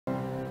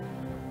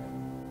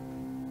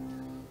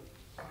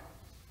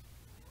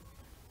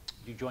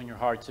Would you join your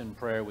hearts in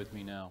prayer with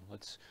me now?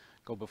 Let's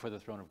go before the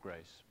throne of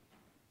grace.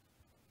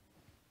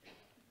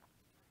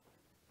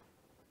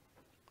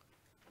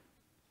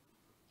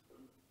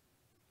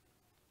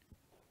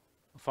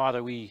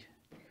 Father, we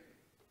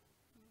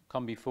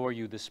come before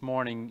you this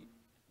morning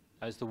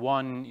as the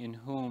one in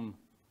whom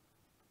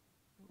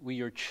we,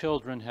 your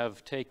children,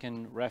 have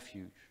taken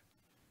refuge.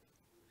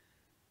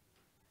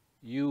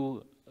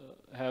 You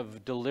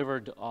have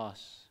delivered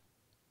us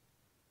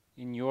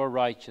in your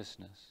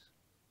righteousness.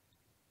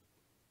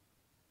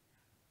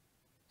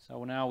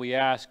 So now we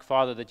ask,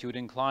 Father, that you would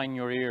incline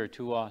your ear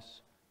to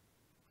us,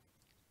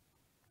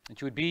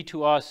 that you would be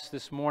to us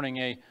this morning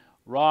a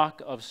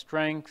rock of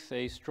strength,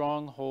 a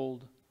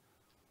stronghold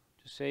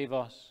to save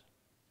us.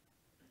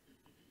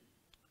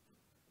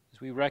 As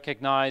we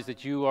recognize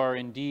that you are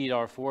indeed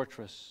our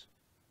fortress,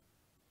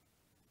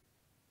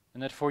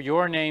 and that for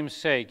your name's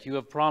sake you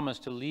have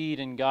promised to lead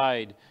and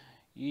guide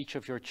each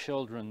of your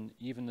children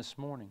even this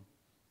morning.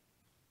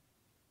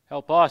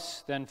 Help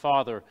us then,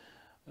 Father,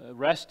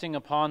 resting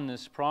upon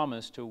this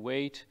promise, to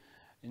wait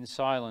in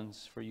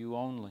silence for you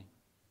only.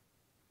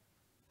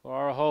 For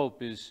our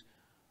hope is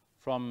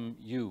from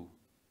you,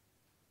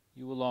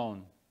 you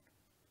alone.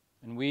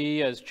 And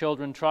we as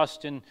children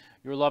trust in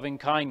your loving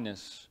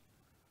kindness.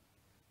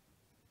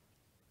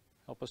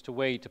 Help us to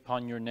wait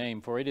upon your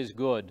name, for it is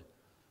good.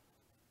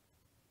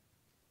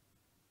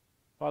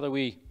 Father,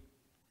 we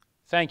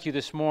thank you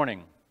this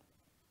morning.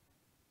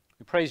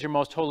 We praise your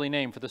most holy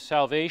name for the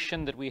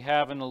salvation that we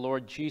have in the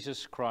Lord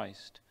Jesus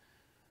Christ.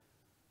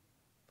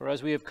 For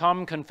as we have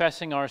come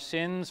confessing our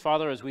sins,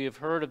 Father, as we have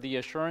heard of the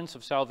assurance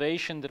of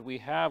salvation that we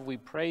have, we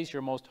praise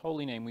your most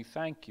holy name. We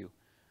thank you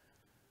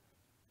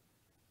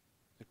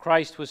that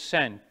Christ was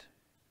sent,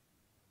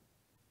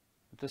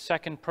 that the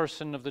second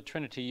person of the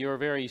Trinity, your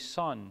very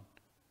Son,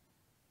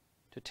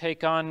 to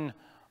take on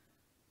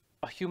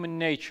a human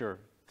nature,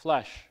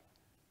 flesh,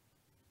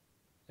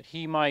 that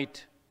he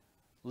might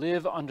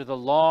live under the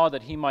law,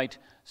 that he might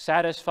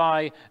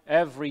satisfy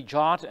every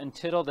jot and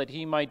tittle, that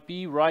he might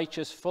be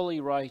righteous,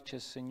 fully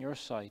righteous in your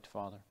sight,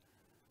 Father.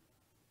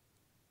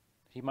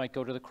 That he might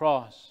go to the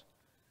cross,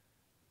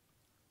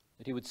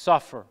 that he would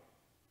suffer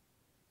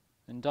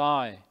and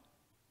die,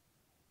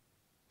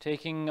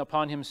 taking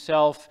upon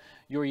himself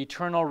your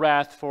eternal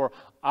wrath for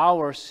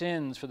our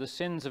sins, for the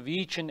sins of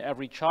each and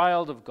every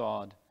child of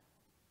God.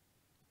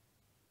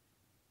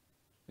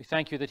 We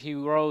thank you that he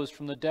rose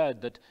from the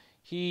dead, that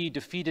he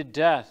defeated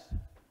death,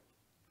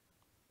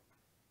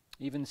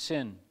 even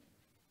sin,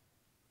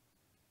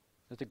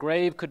 that the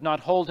grave could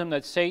not hold him,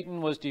 that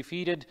Satan was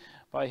defeated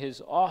by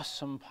his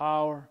awesome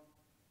power.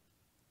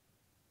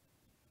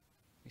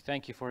 We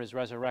thank you for his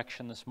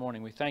resurrection this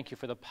morning. We thank you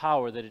for the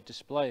power that it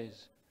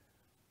displays.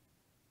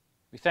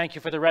 We thank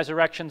you for the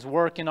resurrection's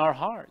work in our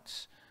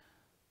hearts.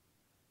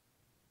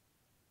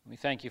 We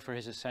thank you for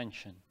his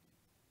ascension.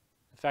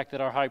 The fact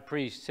that our high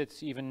priest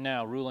sits even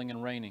now ruling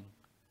and reigning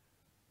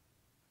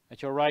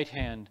at your right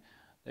hand,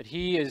 that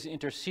he is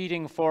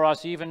interceding for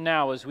us even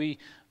now as we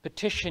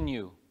petition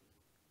you.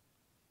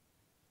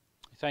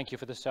 We thank you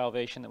for the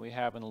salvation that we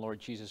have in the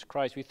Lord Jesus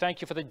Christ. We thank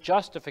you for the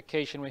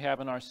justification we have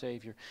in our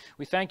Savior.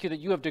 We thank you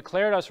that you have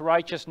declared us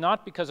righteous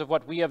not because of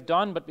what we have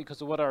done, but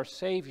because of what our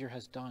Savior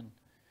has done.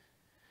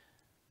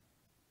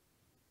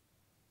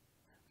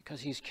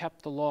 Because he's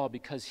kept the law,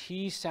 because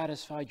he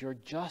satisfied your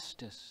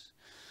justice.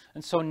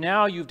 And so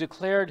now you've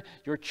declared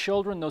your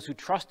children, those who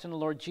trust in the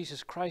Lord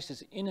Jesus Christ,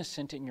 as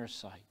innocent in your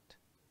sight.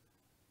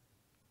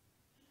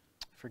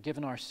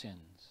 Forgiven our sins.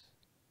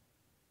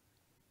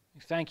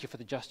 We thank you for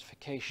the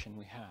justification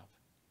we have.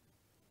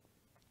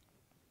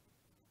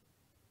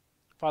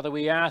 Father,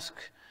 we ask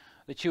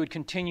that you would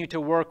continue to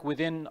work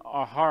within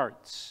our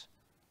hearts,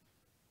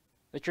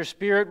 that your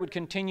Spirit would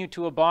continue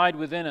to abide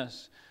within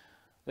us,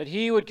 that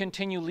he would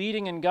continue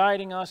leading and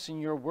guiding us in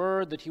your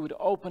word, that he would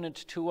open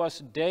it to us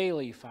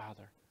daily,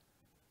 Father.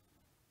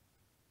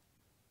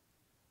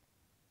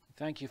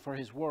 Thank you for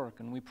his work,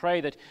 and we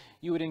pray that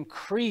you would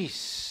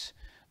increase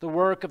the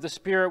work of the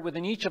Spirit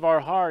within each of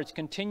our hearts,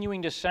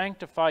 continuing to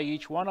sanctify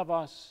each one of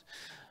us,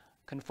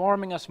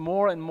 conforming us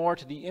more and more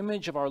to the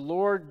image of our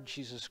Lord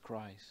Jesus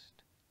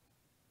Christ.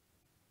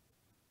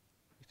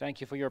 We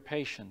thank you for your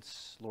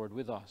patience, Lord,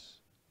 with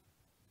us.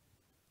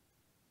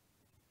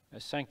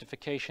 As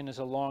sanctification is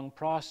a long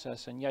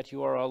process, and yet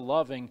you are a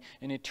loving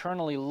and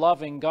eternally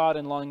loving God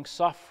and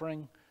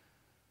long-suffering.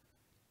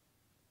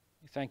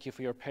 We thank you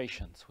for your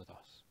patience with us.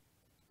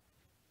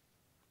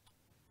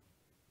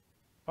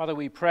 Father,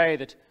 we pray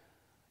that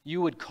you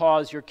would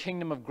cause your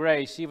kingdom of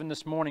grace even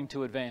this morning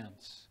to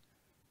advance.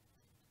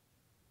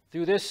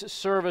 Through this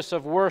service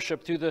of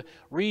worship, through the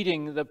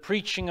reading, the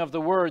preaching of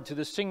the word, through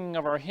the singing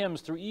of our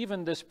hymns, through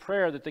even this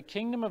prayer, that the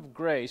kingdom of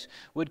grace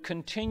would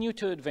continue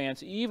to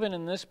advance even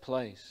in this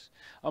place,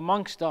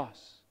 amongst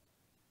us.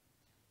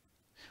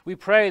 We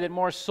pray that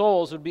more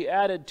souls would be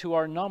added to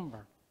our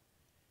number,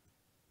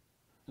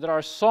 that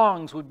our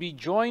songs would be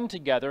joined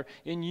together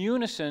in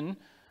unison,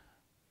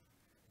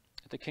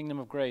 that the kingdom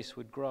of grace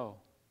would grow.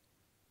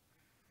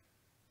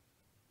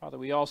 Father,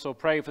 we also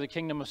pray for the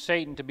kingdom of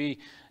Satan to be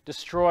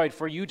destroyed,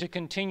 for you to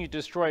continue to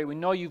destroy it. We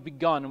know you've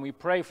begun, and we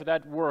pray for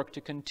that work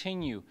to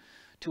continue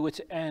to its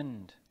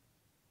end.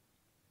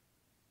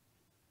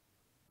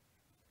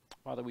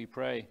 Father, we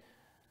pray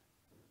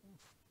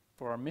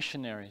for our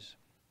missionaries.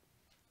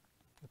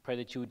 We pray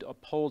that you would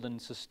uphold and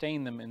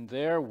sustain them in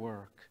their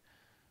work.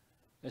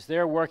 As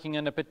they're working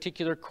in a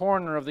particular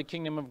corner of the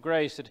kingdom of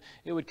grace, that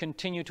it would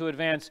continue to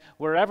advance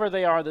wherever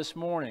they are this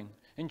morning,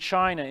 in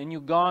China, in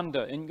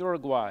Uganda, in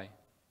Uruguay.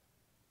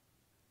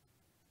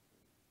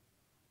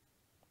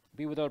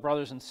 Be with our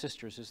brothers and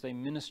sisters as they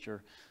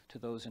minister to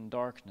those in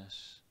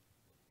darkness.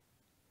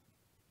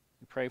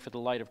 We pray for the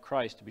light of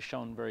Christ to be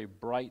shown very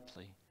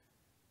brightly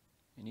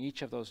in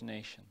each of those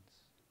nations.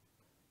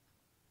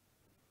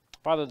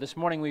 Father, this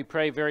morning we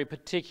pray very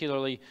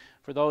particularly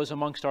for those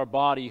amongst our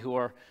body who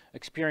are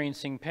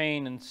experiencing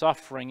pain and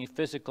suffering,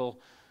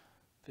 physical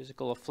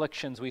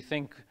afflictions. We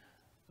think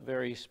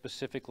very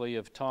specifically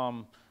of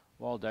Tom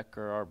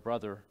Waldecker, our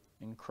brother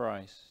in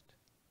Christ.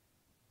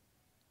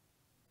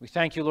 We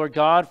thank you, Lord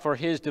God, for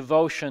his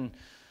devotion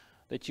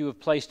that you have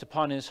placed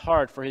upon his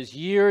heart, for his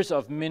years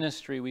of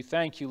ministry. We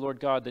thank you,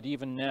 Lord God, that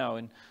even now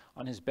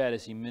on his bed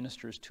as he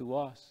ministers to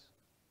us.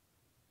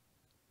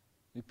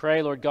 We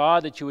pray, Lord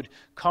God, that you would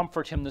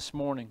comfort him this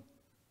morning,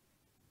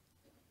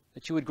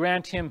 that you would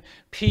grant him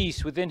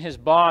peace within his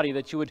body,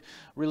 that you would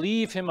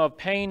relieve him of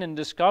pain and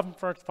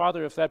discomfort,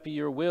 Father, if that be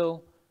your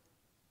will.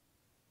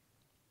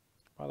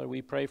 Father,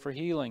 we pray for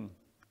healing,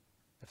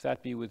 if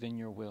that be within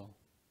your will.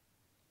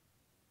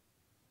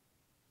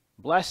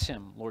 Bless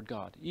him, Lord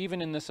God,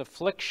 even in this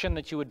affliction,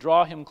 that you would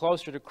draw him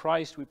closer to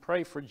Christ. We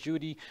pray for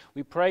Judy.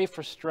 We pray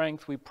for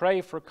strength. We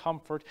pray for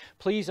comfort.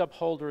 Please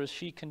uphold her as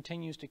she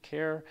continues to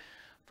care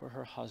for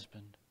her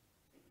husband.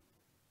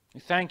 We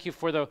thank you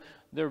for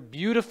their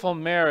beautiful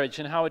marriage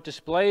and how it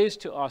displays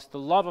to us the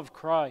love of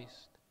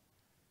Christ.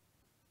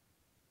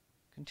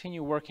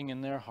 Continue working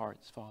in their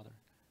hearts, Father,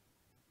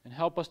 and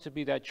help us to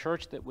be that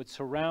church that would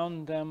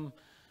surround them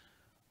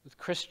with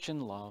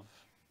Christian love.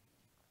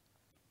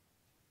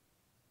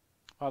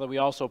 Father, we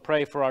also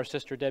pray for our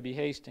sister Debbie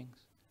Hastings.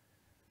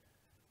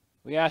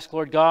 We ask,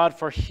 Lord God,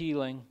 for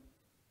healing.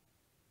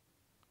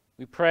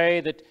 We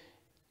pray that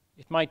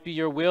it might be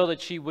your will that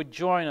she would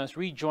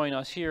rejoin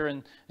us here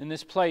in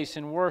this place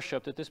in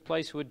worship, that this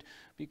place would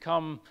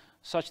become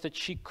such that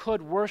she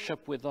could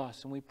worship with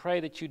us. And we pray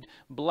that you'd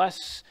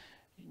bless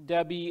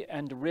Debbie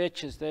and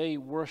Rich as they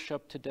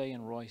worship today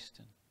in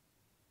Royston.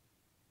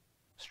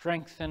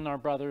 Strengthen our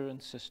brother and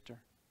sister.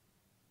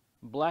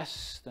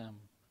 Bless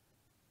them.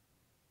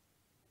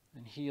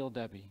 And heal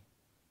Debbie.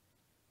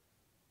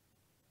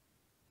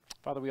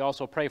 Father, we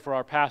also pray for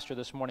our pastor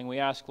this morning. We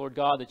ask, Lord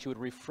God, that you would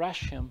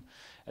refresh him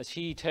as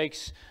he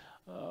takes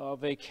a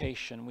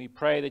vacation. We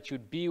pray that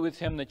you'd be with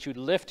him, that you'd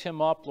lift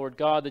him up, Lord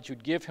God, that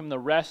you'd give him the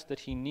rest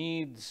that he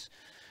needs,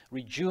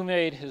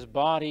 rejuvenate his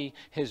body,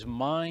 his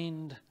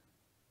mind.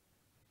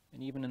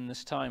 And even in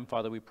this time,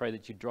 Father, we pray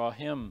that you draw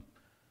him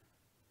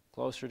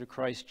closer to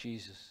Christ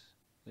Jesus,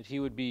 that he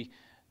would be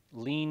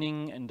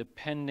leaning and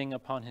depending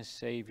upon his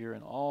Savior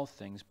in all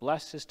things.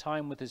 Bless his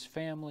time with his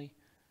family.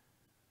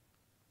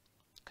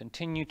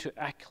 Continue to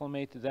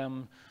acclimate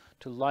them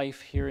to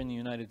life here in the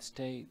United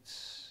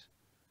States.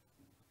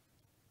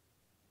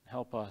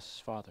 Help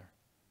us, Father,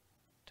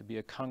 to be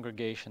a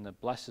congregation that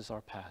blesses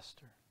our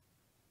pastor.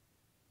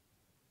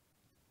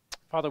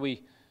 Father,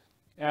 we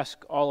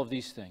ask all of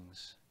these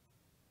things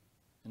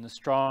in the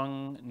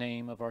strong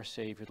name of our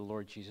Savior, the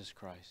Lord Jesus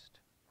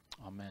Christ.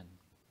 Amen.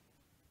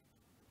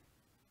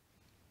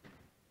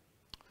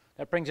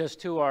 That brings us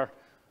to our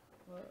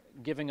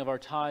giving of our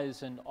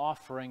tithes and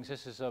offerings.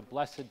 This is a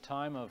blessed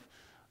time of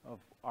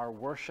our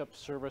worship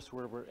service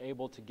where we're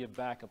able to give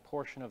back a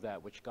portion of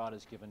that which God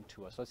has given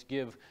to us. Let's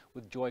give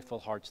with joyful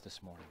hearts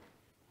this morning.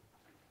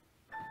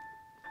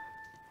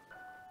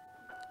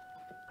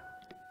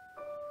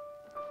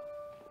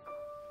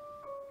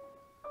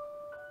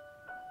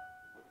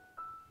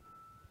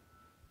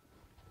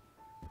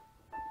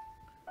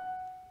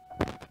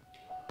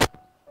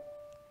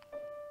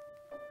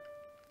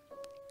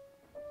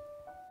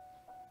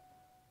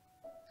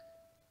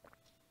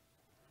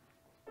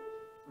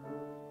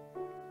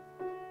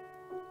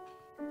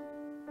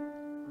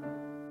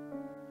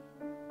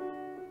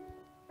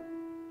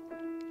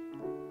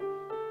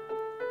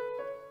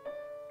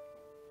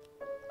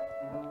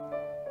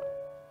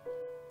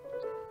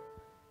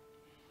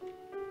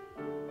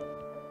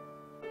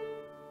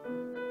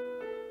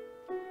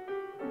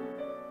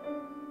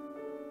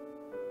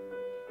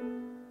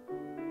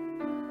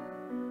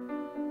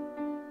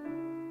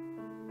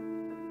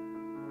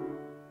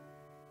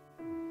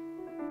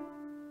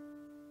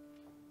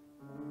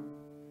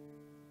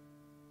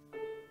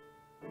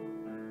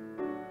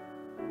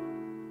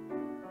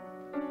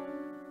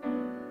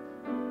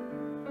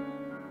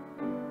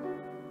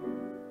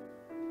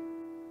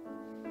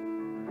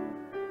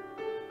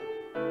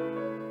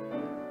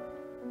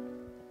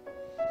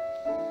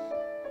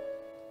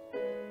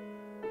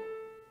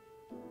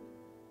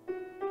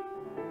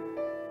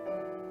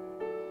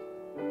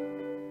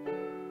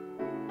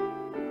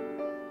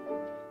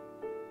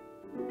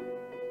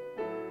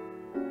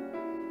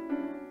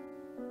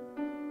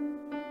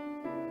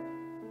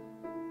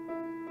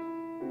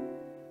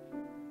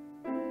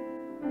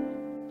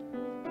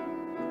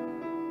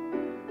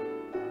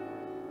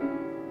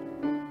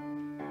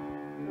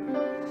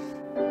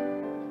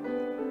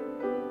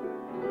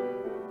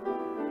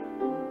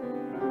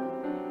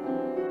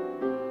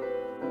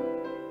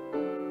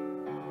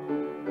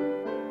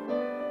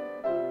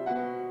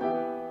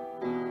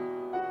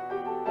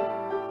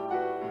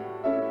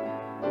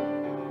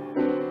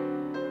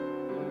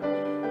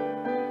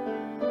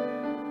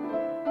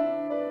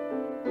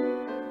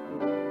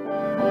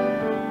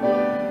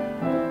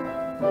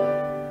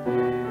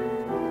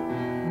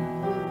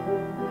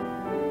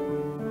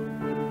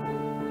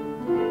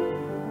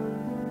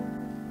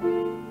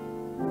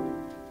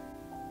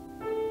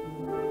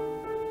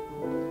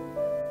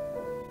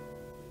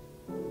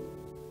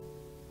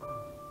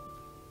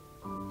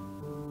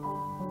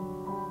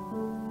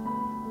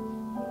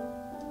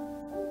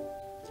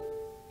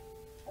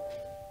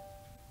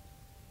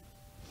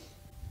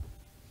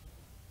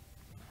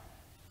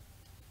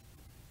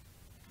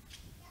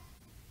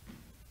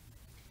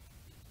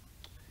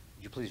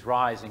 Would you please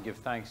rise and give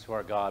thanks to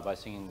our God by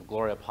singing the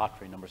Gloria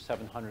Patri, number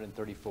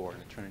 734 in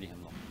the Trinity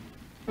Hymnal.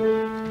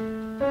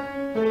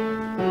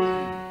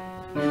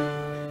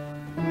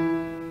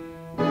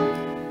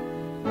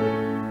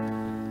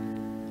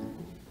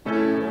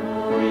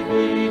 Glory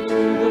be to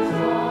the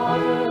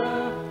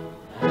Father,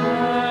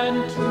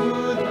 and to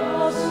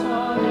the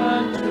Son,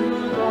 and to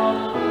the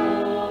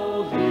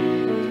Holy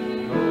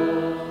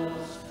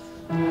Ghost,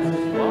 as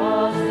it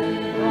was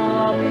in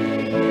the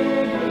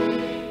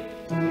beginning,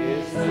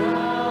 is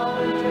now,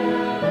 and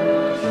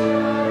ever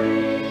shall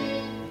be,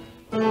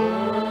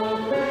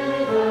 world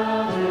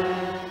without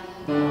end. Amen.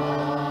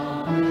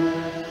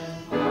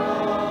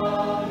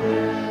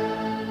 Amen.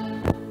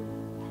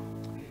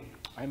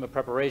 Our hymn of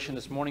preparation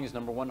this morning is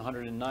number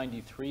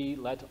 193,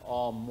 Let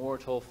All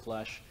Mortal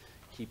Flesh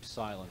Keep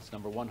Silence,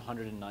 number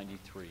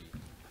 193.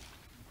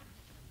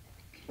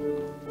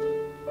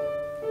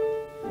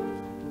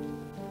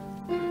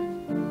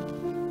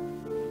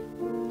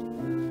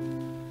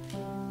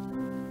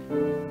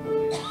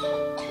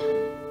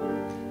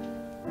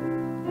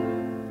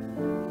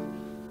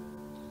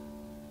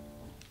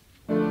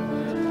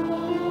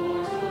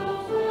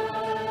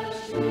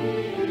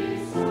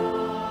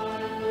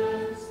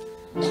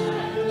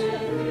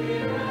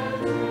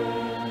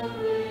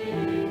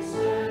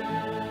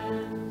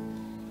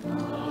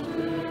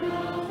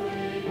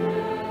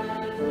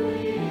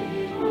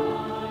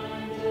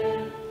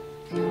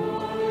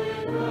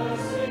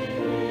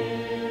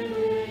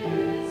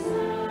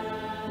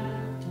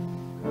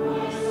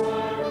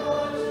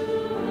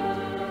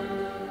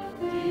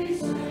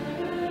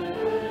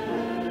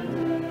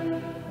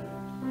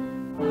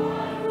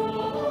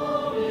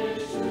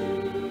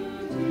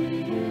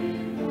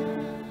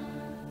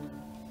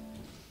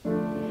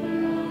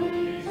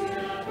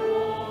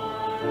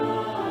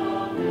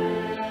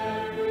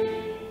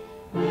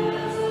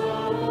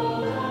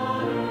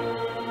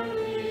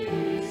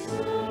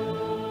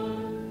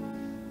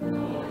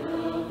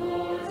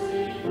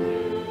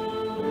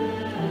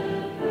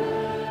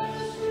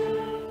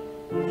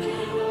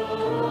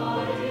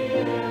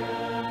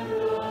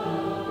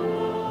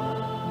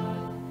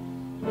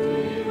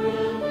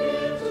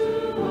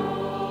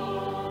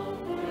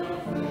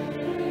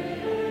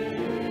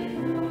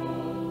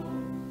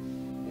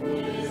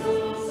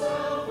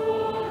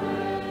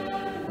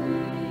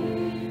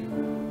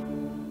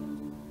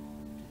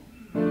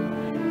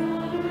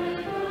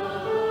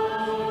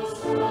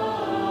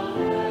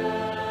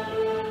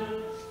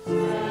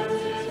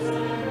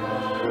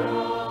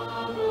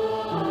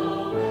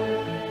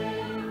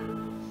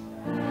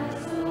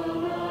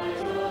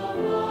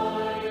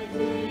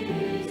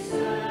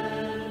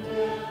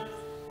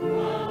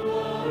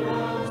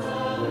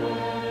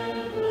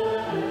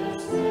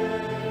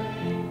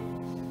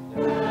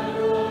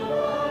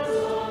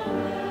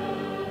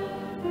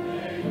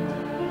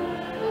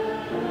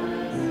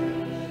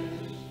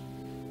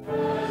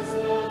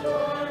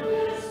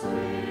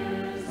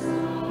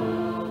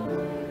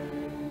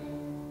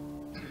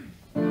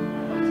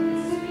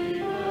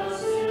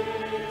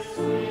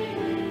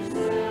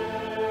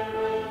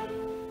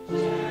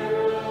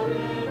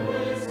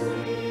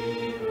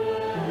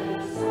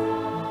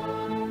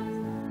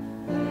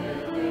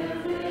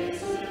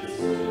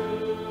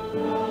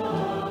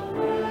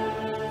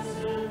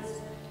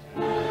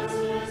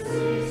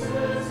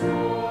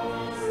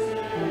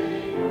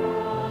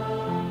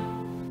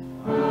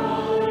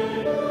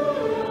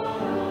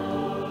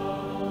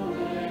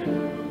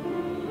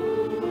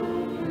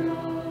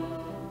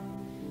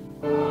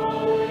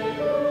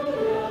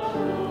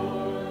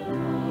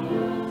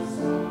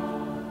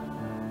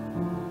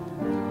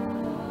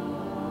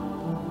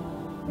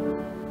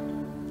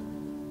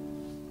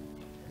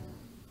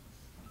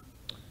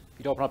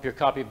 You'd open up your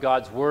copy of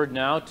God's Word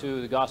now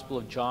to the Gospel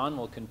of John.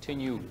 We'll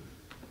continue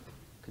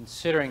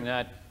considering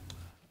that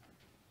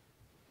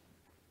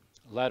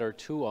letter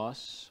to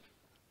us.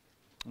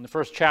 In the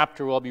first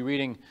chapter, we'll be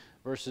reading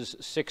verses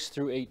 6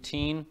 through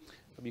 18.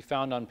 It'll be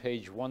found on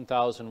page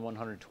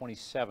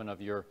 1127 of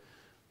your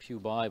Pew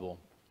Bible.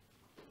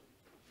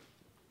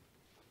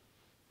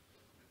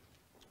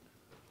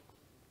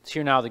 Let's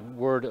hear now the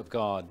Word of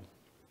God.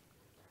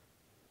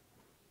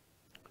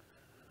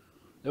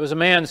 There was a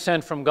man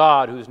sent from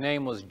God whose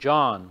name was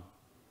John.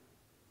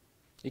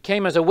 He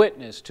came as a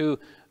witness to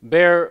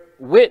bear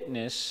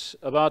witness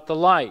about the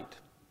light,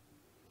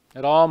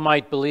 that all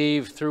might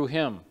believe through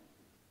him.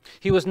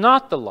 He was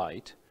not the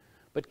light,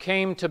 but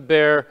came to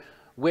bear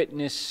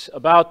witness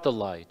about the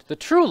light. The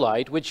true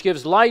light, which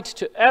gives light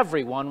to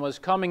everyone, was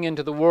coming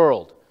into the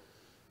world.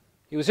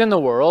 He was in the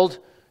world,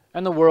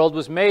 and the world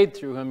was made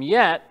through him,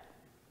 yet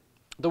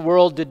the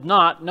world did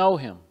not know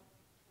him.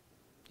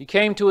 He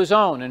came to his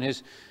own, and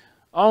his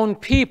own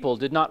people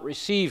did not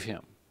receive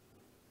him.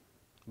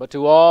 But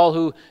to all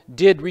who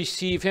did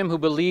receive him, who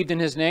believed in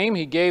his name,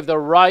 he gave the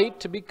right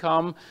to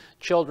become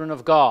children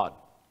of God,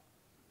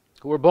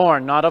 who were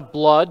born not of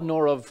blood,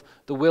 nor of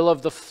the will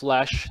of the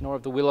flesh, nor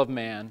of the will of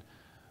man,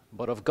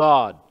 but of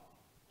God.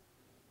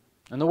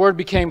 And the Word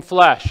became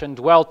flesh and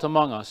dwelt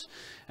among us.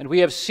 And we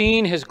have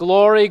seen His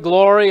glory,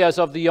 glory as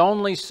of the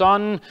only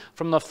Son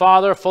from the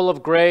Father, full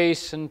of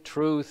grace and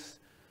truth.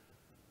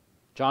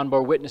 John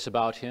bore witness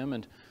about Him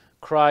and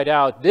cried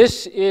out,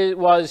 "This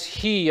was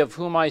He of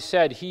whom I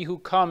said, 'He who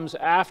comes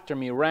after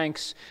me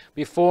ranks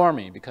before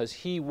me,' because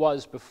He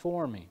was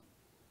before me.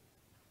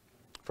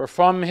 For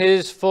from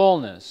His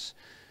fullness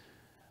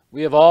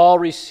we have all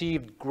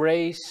received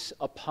grace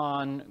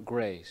upon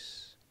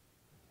grace.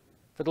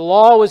 For the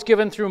law was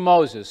given through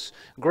Moses.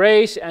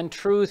 Grace and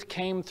truth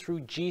came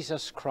through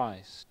Jesus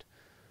Christ.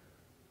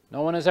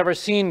 No one has ever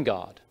seen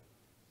God.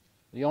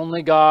 The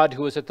only God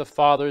who is at the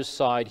Father's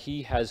side,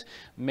 He has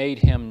made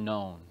Him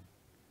known."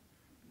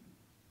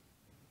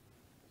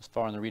 As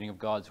far in the reading of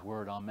God's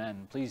Word,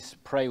 amen. Please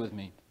pray with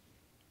me.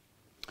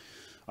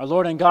 Our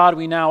Lord and God,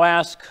 we now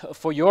ask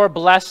for your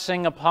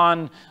blessing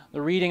upon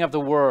the reading of the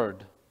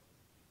Word.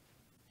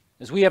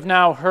 As we have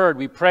now heard,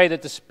 we pray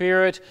that the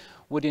Spirit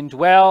would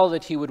indwell,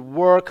 that He would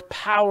work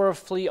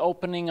powerfully,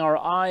 opening our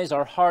eyes,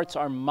 our hearts,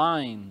 our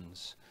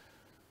minds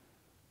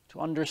to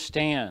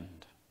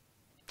understand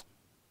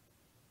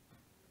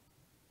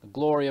the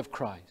glory of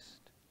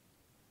Christ.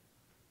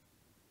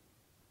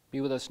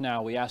 Be with us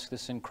now. We ask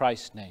this in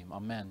Christ's name.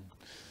 Amen.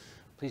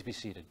 Please be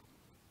seated.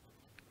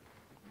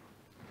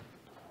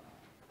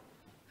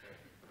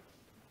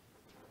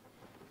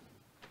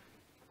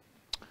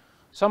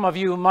 Some of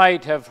you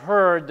might have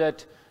heard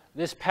that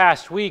this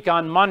past week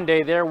on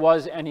Monday there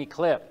was an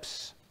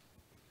eclipse.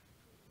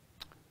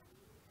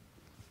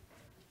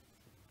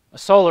 A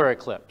solar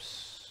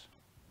eclipse.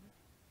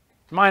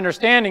 My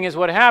understanding is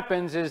what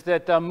happens is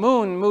that the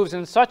moon moves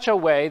in such a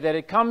way that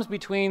it comes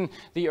between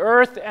the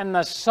earth and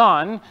the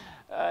sun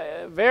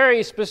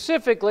very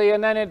specifically,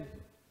 and then it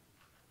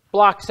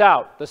blocks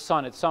out the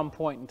sun at some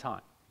point in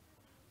time.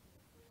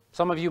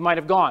 Some of you might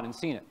have gone and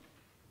seen it.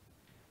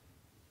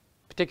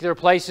 Particular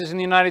places in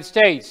the United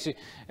States,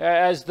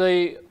 as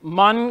the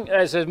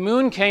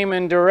moon came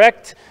in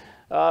direct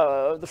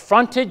the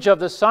frontage of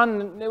the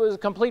sun, it was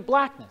complete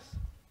blackness.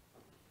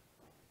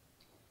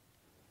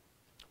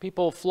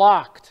 People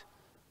flocked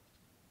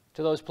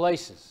to those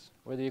places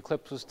where the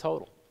eclipse was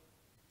total.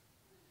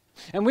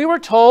 And we were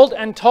told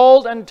and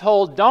told and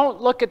told, don't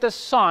look at the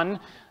sun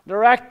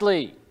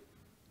directly.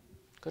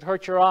 It could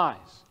hurt your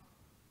eyes.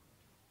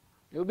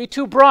 It would be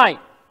too bright.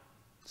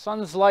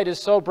 Sun's light is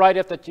so bright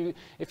that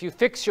if you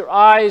fix your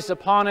eyes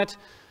upon it,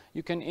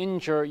 you can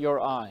injure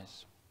your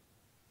eyes.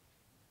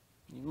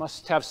 You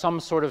must have some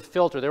sort of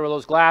filter. There were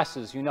those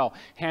glasses,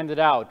 handed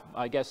out,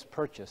 I guess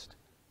purchased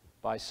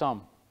by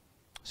some,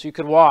 so you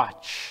could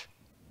watch.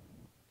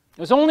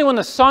 It was only when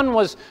the sun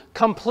was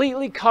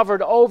completely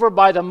covered over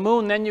by the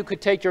moon, then you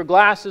could take your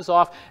glasses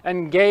off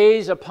and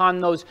gaze upon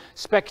those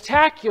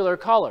spectacular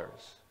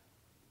colors.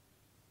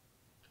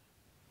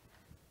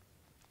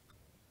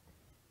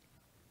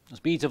 Those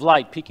beads of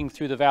light peeking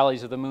through the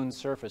valleys of the moon's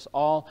surface,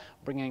 all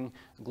bringing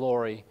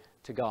glory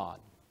to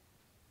God.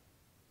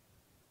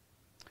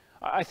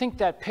 I think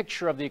that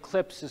picture of the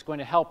eclipse is going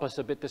to help us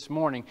a bit this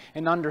morning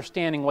in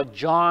understanding what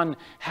John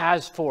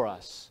has for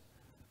us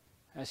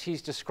as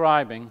he's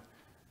describing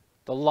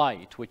the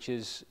light, which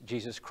is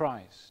Jesus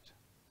Christ.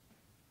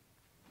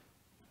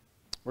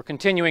 We're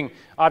continuing,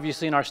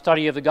 obviously, in our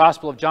study of the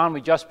Gospel of John. We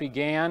just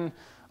began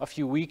a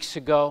few weeks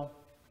ago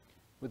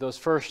with those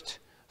first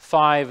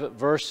 5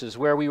 verses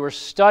where we were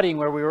studying,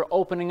 where we were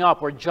opening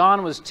up, where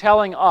John was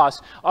telling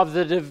us of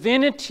the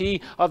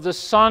divinity of the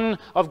Son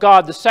of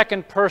God, the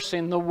second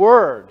person, the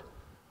Word.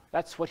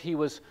 That's what he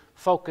was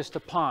focused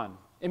upon.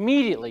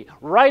 Immediately,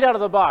 right out of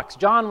the box,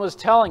 John was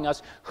telling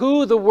us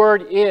who the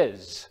Word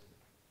is.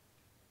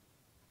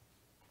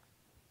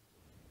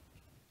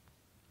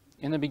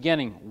 In the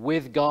beginning,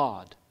 with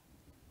God.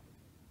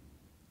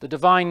 The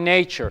divine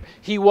nature.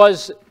 He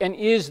was and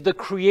is the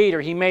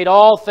Creator. He made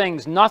all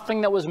things.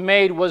 Nothing that was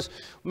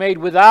made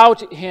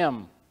without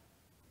Him.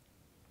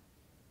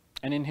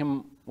 And in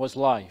Him was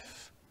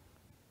life.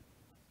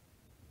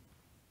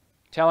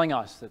 Telling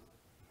us that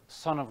the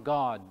Son of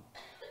God,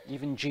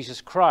 even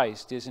Jesus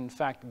Christ, is in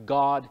fact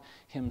God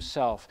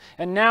Himself.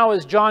 And now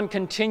as John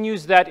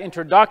continues that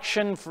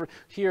introduction for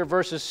here,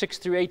 verses 6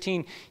 through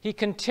 18, he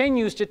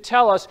continues to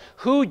tell us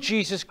who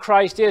Jesus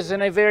Christ is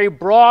in a very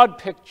broad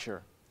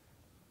picture.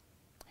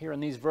 Here in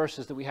these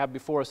verses that we have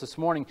before us this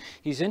morning,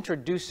 he's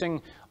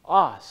introducing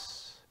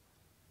us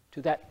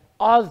to that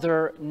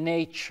other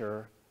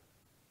nature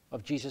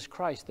of Jesus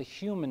Christ, the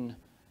human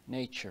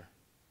nature.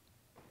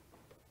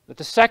 That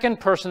the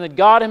second person, that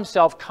God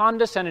Himself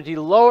condescended, He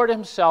lowered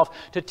Himself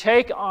to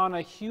take on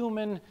a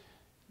human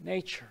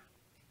nature.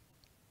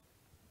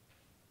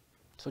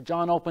 So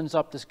John opens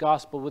up this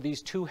gospel with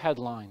these 2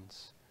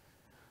 headlines.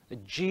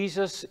 That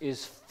Jesus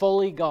is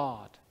fully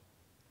God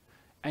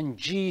and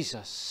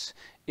Jesus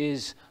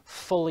is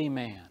fully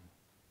man.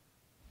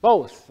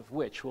 Both of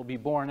which will be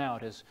borne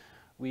out as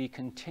we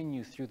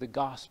continue through the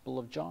Gospel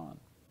of John.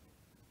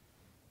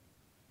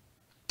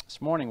 This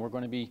morning we're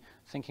going to be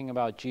thinking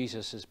about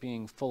Jesus as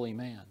being fully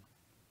man.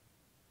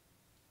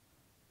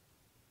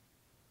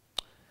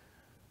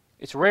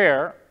 It's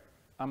rare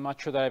I'm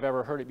not sure that I've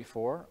ever heard it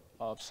before,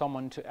 of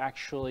someone to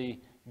actually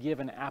give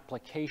an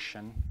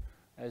application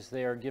as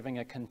they are giving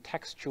a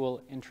contextual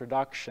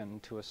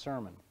introduction to a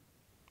sermon.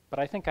 But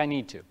I think I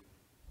need to.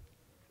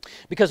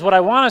 Because what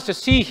I want us to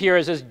see here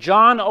is as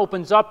John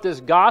opens up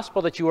this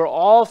gospel that you are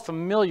all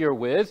familiar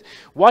with,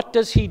 what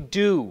does he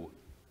do?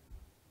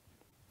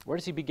 Where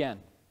does he begin?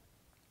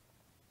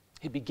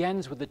 He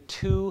begins with the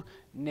two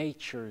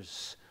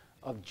natures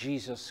of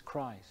Jesus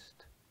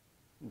Christ,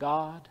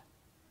 God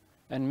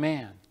and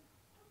man.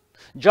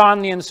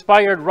 John, the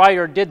inspired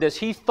writer, did this.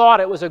 He thought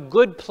it was a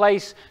good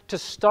place to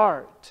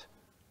start,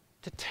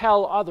 to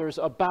tell others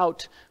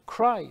about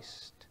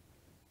Christ.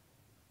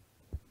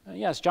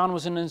 Yes, John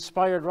was an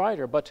inspired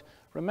writer, but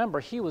remember,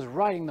 he was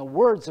writing the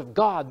words of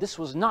God. This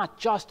was not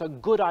just a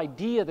good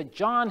idea that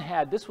John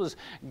had. This was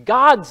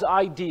God's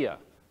idea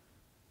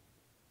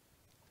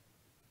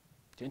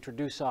to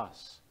introduce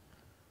us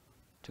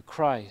to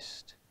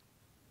Christ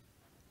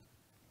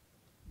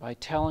by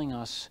telling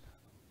us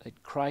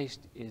that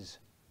Christ is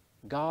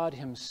God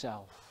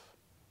himself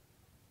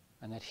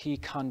and that he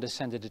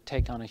condescended to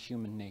take on a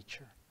human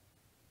nature.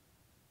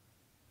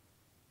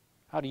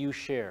 How do you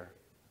share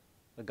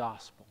the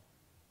gospel?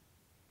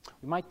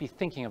 We might be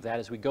thinking of that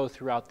as we go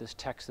throughout this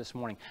text this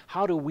morning.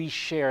 How do we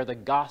share the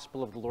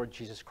gospel of the Lord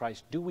Jesus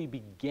Christ? Do we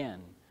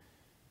begin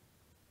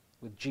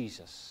with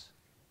Jesus,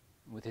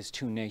 with his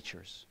two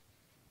natures?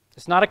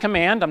 It's not a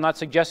command. I'm not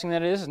suggesting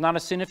that it is. It's not a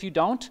sin if you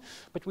don't.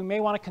 But we may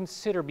want to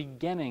consider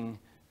beginning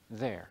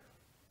there.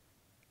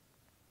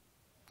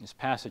 This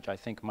passage, I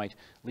think, might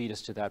lead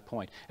us to that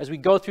point. As we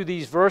go through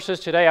these verses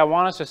today, I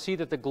want us to see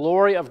that the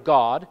glory of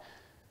God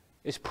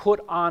is put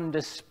on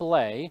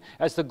display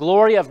as the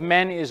glory of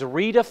men is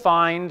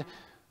redefined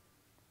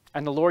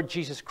and the Lord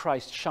Jesus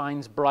Christ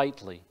shines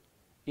brightly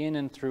in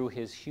and through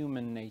his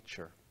human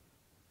nature.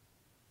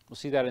 We'll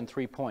see that in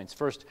 3 points.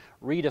 First,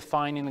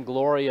 redefining the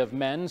glory of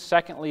men.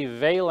 Secondly,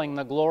 veiling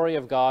the glory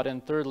of God.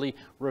 And thirdly,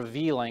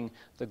 revealing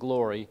the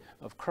glory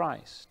of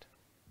Christ.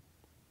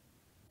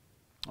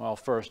 Well,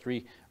 first,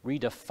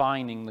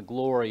 redefining the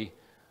glory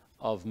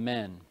of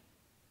men.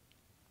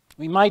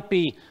 We might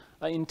be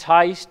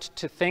enticed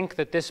to think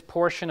that this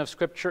portion of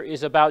Scripture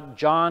is about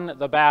John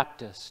the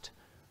Baptist.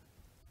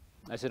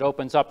 As it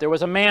opens up, there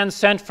was a man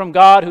sent from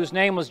God whose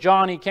name was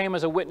John. He came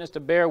as a witness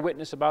to bear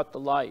witness about the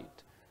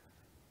light.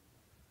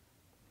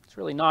 It's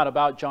really not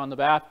about John the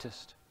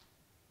Baptist.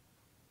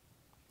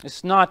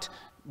 It's not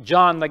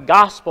John the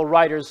Gospel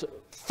writer's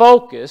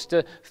focus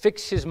to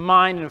fix his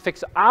mind and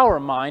fix our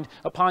mind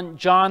upon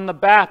John the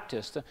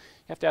Baptist. You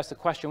have to ask the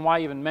question,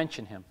 why even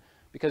mention him?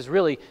 Because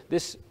really,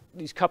 these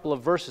couple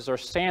of verses are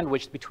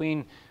sandwiched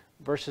between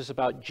verses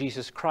about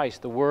Jesus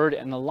Christ, the Word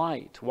and the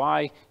light.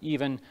 Why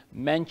even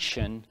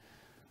mention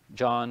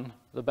John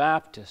the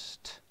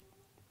Baptist?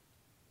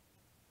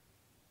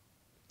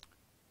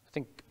 I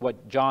think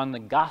what John the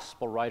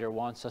Gospel writer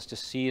wants us to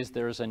see is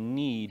there is a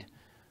need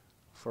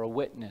for a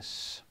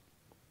witness.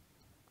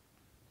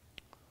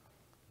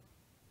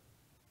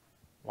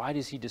 Why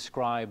does he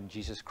describe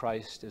Jesus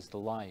Christ as the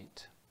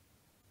light?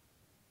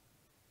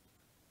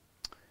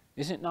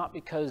 Is it not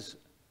because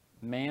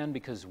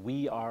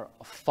we are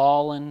a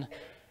fallen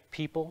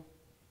people?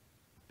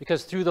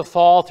 Because through the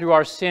fall, through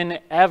our sin,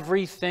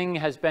 everything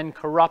has been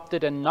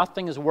corrupted and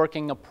nothing is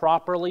working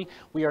properly.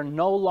 We are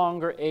no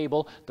longer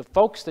able, the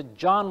folks that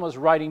John was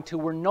writing to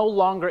were no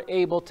longer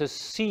able to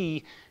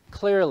see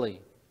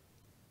clearly.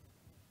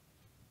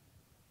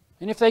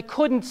 And if they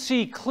couldn't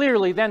see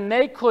clearly, then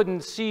they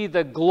couldn't see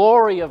the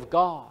glory of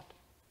God.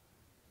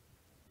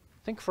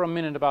 Think for a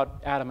minute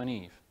about Adam and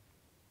Eve.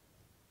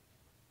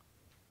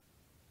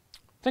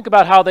 Think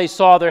about how they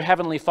saw their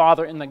heavenly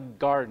Father in the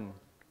garden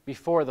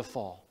before the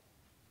fall.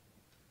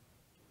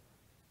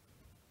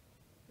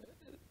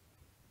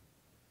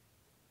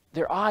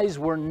 Their eyes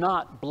were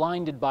not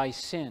blinded by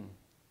sin.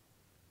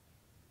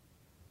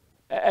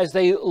 As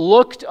they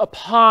looked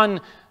upon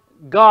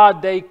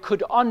God, they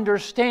could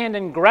understand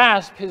and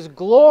grasp his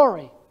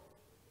glory.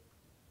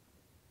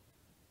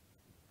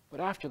 But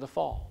after the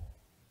fall,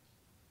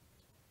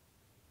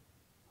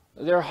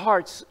 their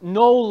hearts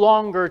no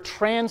longer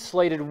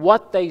translated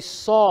what they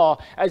saw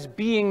as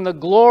being the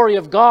glory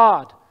of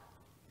God.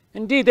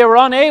 Indeed, they were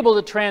unable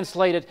to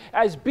translate it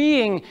as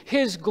being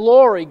his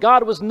glory.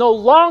 God was no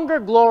longer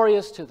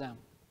glorious to them.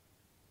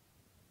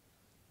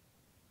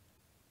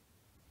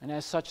 And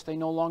as such, they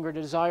no longer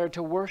desired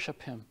to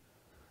worship him.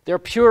 Their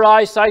pure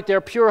eyesight,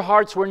 their pure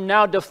hearts were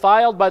now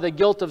defiled by the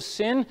guilt of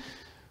sin.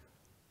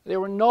 They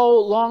were no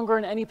longer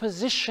in any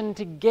position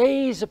to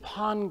gaze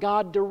upon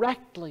God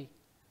directly.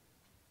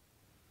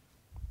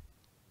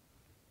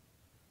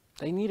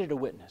 They needed a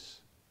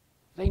witness.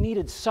 They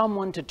needed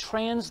someone to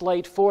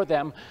translate for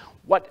them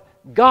what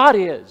God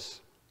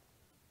is,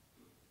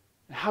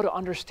 and how to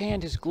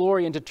understand his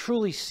glory and to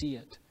truly see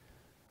it.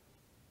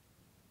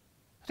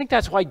 I think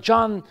that's why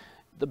John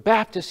the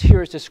Baptist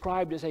here is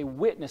described as a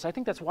witness. I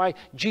think that's why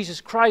Jesus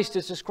Christ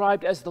is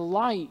described as the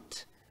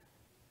light.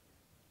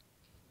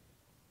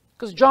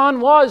 Because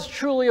John was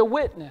truly a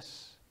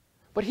witness.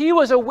 But he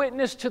was a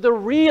witness to the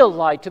real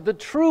light, to the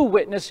true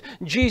witness,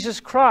 Jesus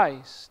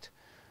Christ.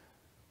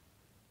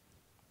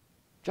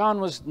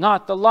 John was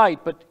not the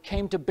light, but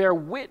came to bear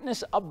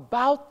witness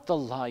about the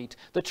light.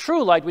 The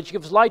true light, which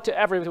gives light to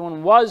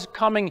everyone, was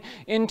coming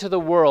into the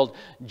world.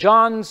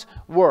 John's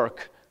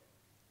work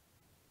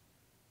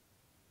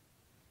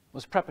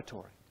was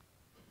preparatory.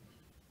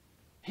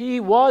 He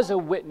was a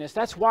witness.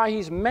 That's why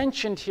he's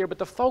mentioned here, but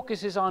the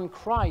focus is on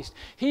Christ.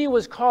 He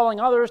was calling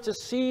others to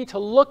see, to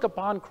look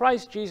upon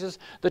Christ Jesus,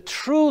 the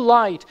true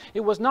light. It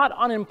was not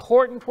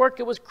unimportant work,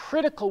 it was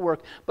critical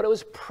work, but it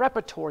was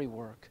preparatory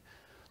work.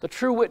 The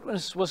true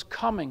witness was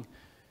coming,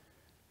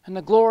 and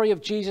the glory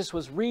of Jesus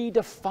was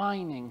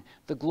redefining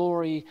the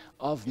glory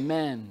of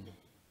men.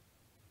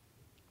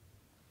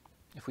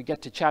 If we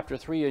get to chapter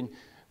 3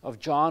 of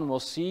John, we'll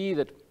see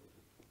that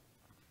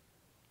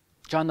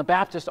John the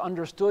Baptist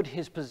understood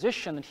his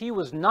position, that he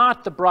was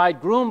not the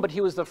bridegroom, but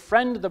he was the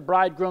friend of the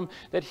bridegroom,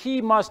 that he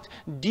must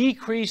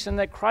decrease and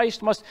that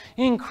Christ must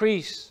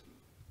increase.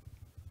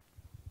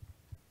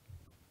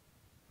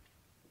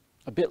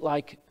 A bit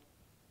like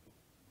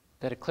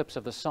that eclipse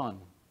of the sun,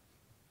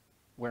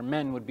 where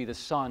men would be the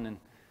sun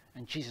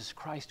and Jesus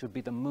Christ would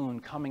be the moon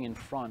coming in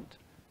front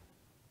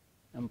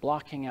and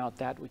blocking out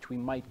that which we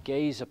might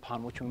gaze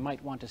upon, which we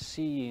might want to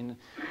see. And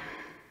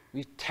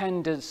we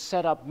tend to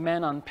set up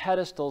men on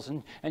pedestals,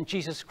 and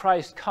Jesus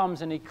Christ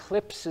comes and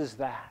eclipses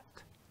that.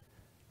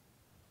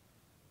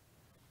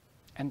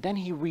 And then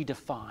he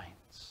redefines.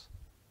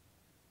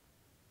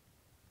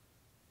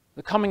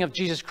 The coming of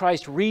Jesus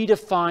Christ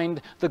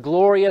redefined the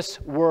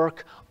glorious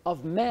work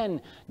of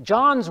men.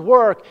 John's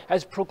work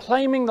as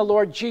proclaiming the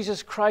Lord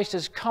Jesus Christ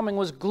as coming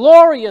was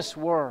glorious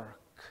work.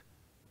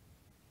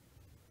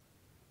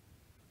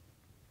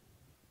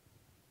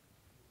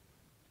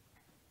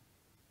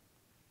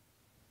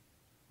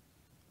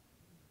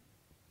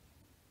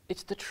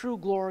 It's the true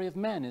glory of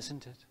men,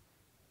 isn't it?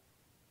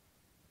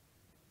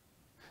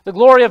 The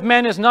glory of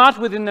men is not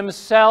within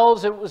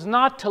themselves. It was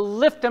not to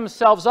lift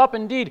themselves up.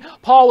 Indeed,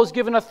 Paul was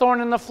given a thorn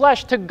in the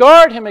flesh to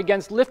guard him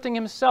against lifting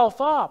himself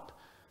up.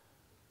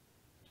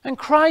 And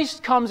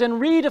Christ comes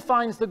and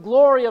redefines the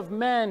glory of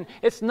men.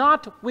 It's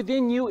not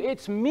within you,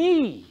 it's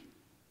me.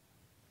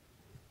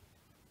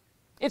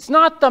 It's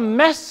not the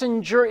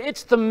messenger,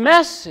 it's the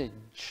message.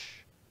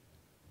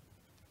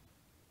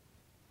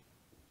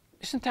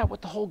 Isn't that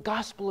what the whole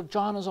Gospel of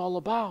John is all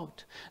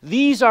about?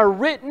 These are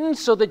written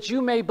so that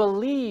you may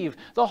believe.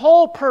 The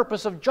whole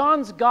purpose of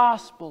John's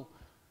Gospel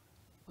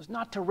was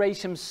not to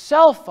raise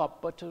himself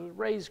up, but to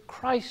raise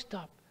Christ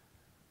up.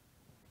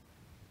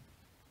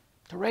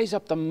 To raise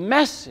up the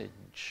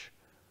message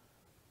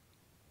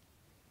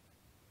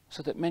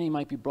so that many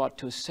might be brought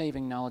to a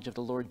saving knowledge of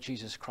the Lord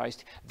Jesus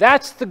Christ.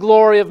 That's the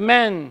glory of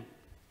men.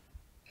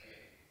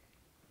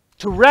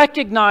 To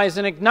recognize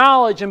and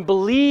acknowledge and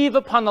believe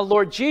upon the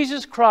Lord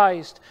Jesus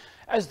Christ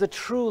as the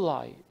true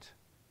light.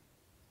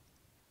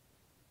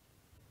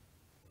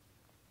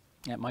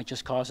 That might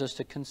just cause us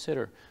to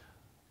consider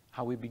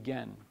how we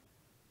begin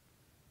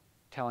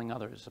telling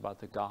others about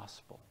the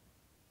gospel.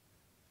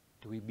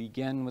 Do we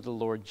begin with the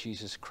Lord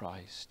Jesus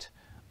Christ,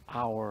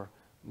 our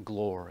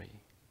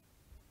glory?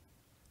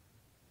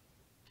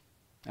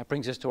 That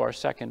brings us to our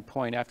second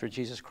point. After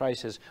Jesus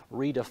Christ has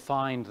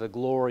redefined the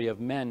glory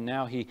of men,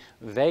 now he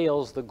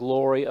veils the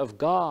glory of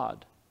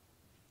God.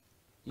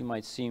 You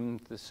might seem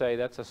to say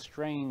that's a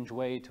strange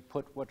way to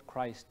put what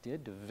Christ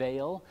did, to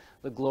veil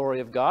the glory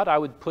of God. I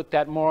would put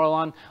that more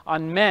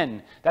on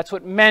men. That's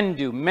what men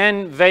do.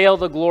 Men veil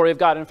the glory of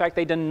God. In fact,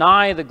 they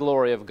deny the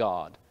glory of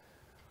God.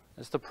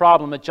 That's the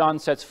problem that John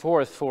sets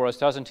forth for us,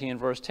 doesn't he, in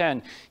verse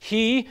 10?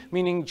 He,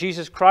 meaning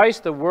Jesus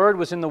Christ, the Word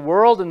was in the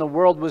world, and the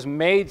world was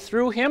made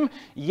through him,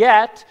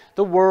 yet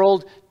the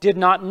world did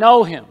not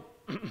know him.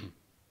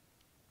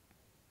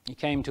 He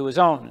came to his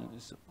own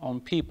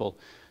people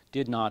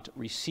did not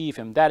receive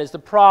him. That is the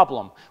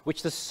problem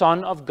which the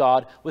Son of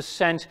God was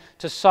sent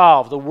to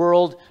solve. The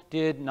world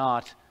did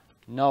not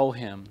know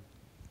him.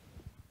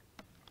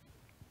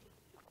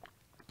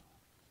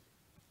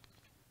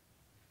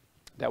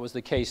 That was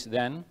the case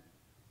then.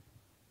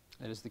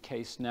 That is the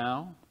case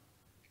now.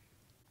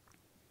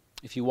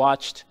 If you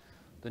watched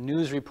the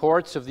news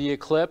reports of the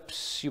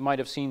eclipse, you might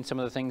have seen some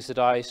of the things that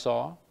I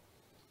saw.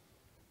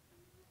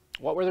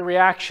 What were the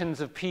reactions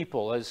of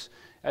people as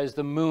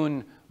the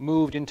moon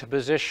moved into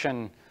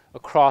position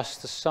across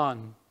the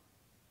sun?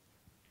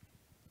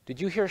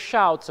 Did you hear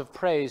shouts of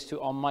praise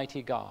to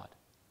Almighty God?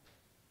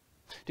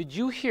 Did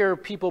you hear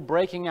people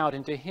breaking out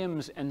into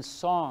hymns and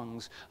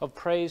songs of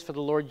praise for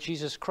the Lord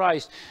Jesus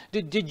Christ?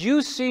 Did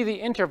you see the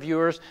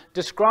interviewers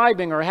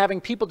describing or having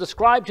people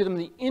describe to them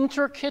the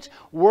intricate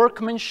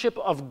workmanship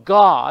of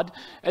God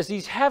as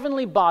these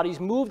heavenly bodies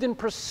moved in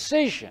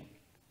precision?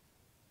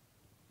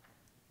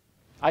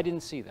 I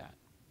didn't see that.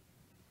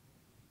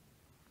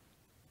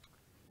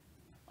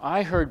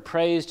 I heard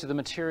praise to the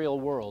material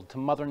world, to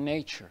Mother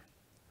Nature,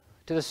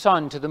 to the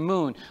sun, to the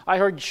moon. I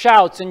heard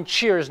shouts and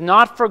cheers,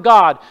 not for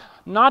God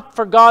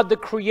the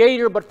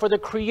Creator, but for the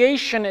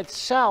creation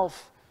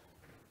itself.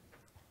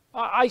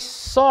 I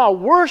saw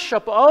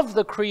worship of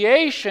the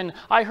creation.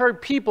 I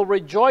heard people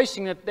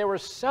rejoicing that they were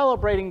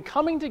celebrating,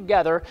 coming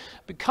together,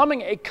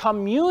 becoming a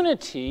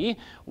community.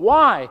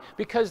 Why?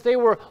 Because they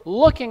were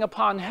looking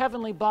upon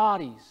heavenly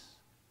bodies.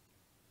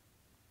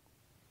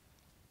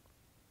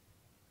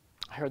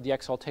 I heard the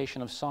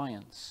exaltation of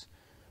science,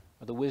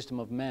 or the wisdom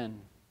of men,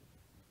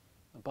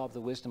 above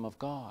the wisdom of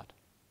God.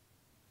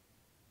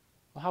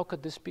 Well, how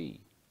could this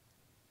be?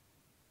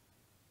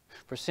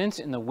 For since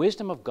in the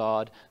wisdom of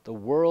God, the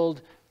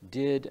world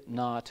did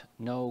not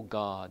know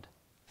God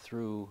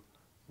through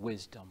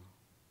wisdom.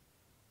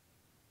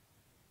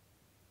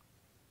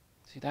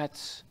 See,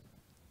 that's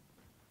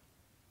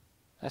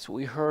what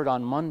we heard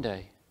on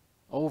Monday,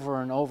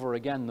 over and over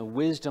again, the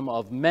wisdom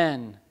of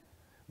men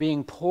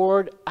being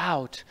poured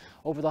out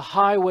over the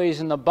highways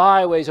and the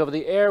byways, over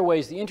the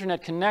airways, the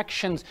internet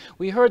connections.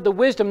 We heard the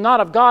wisdom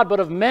not of God, but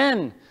of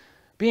men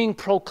being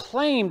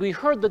proclaimed. We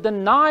heard the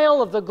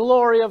denial of the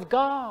glory of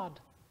God.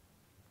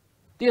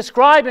 The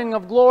ascribing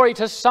of glory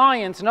to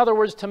science, in other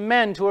words, to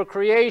men, to a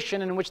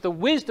creation in which the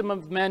wisdom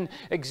of men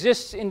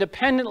exists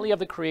independently of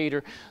the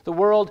Creator. The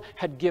world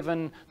had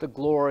given the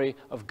glory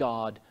of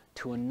God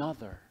to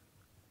another.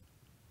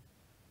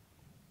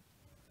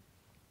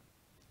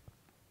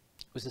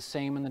 It was the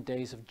same in the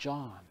days of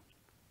John.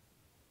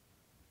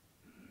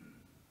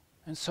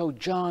 And so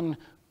John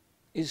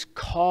is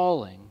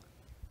calling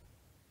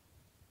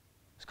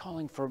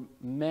for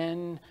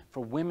men,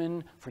 for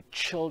women, for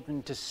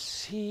children to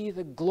see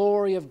the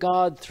glory of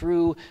God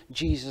through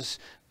Jesus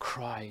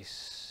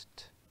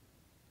Christ.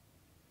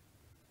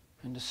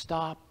 And to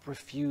stop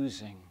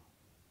refusing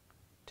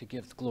to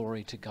give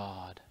glory to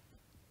God.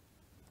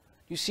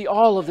 You see,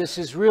 all of this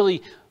is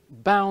really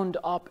bound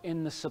up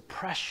in the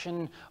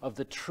suppression of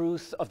the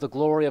truth of the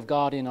glory of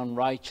God in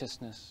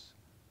unrighteousness.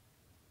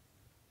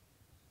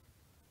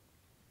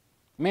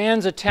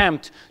 Man's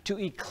attempt to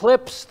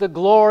eclipse the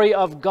glory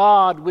of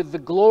God with the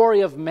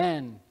glory of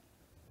men.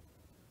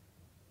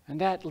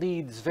 And that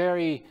leads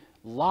very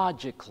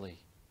logically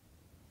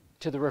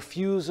to the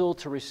refusal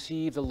to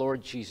receive the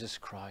Lord Jesus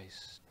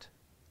Christ.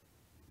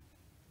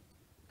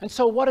 And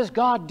so what does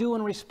God do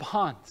in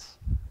response?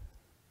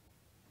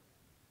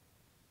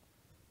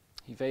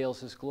 He veils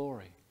His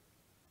glory,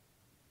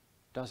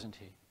 doesn't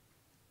He?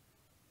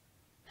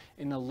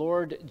 In the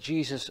Lord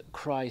Jesus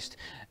Christ,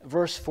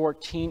 verse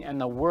 14,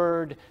 and the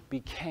Word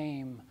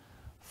became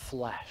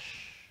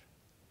flesh.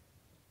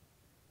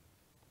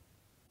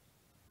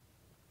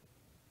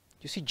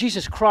 You see,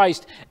 Jesus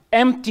Christ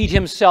emptied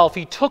Himself.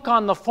 He took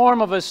on the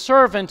form of a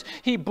servant.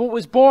 He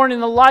was born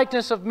in the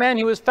likeness of men.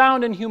 He was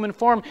found in human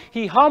form.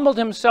 He humbled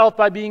Himself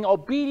by being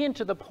obedient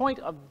to the point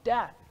of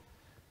death.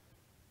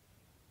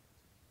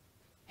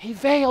 He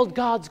veiled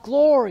God's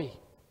glory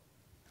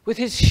with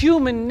His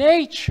human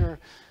nature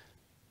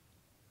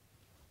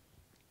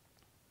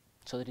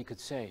so that He could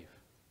save.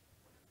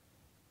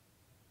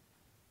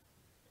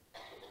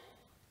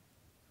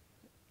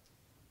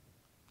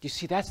 You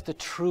see, that's the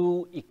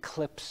true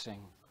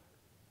eclipsing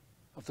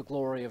of the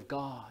glory of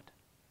God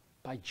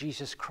by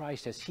Jesus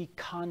Christ as He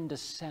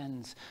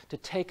condescends to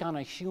take on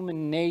a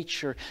human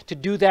nature, to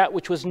do that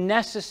which was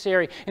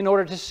necessary in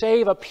order to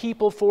save a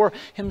people for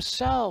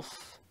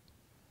Himself.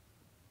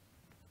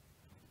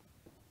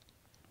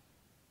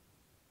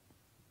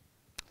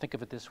 Think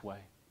of it this way.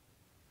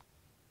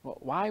 Well,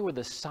 why were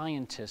the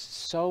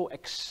scientists so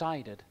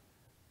excited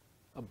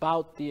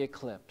about the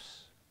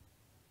eclipse?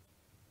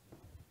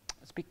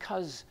 It's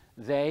because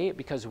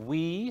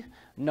we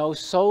know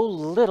so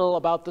little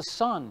about the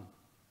sun.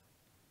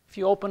 If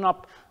you open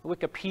up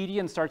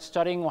Wikipedia and start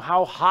studying, well,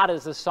 how hot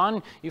is the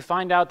sun, you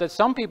find out that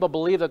some people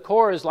believe the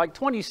core is like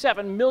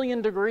 27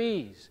 million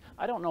degrees.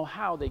 I don't know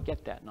how they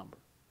get that number.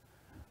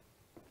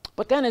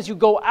 But then as you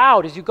go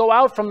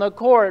out from the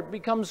core, it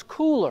becomes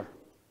cooler.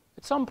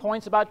 At some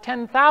points, about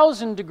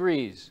 10,000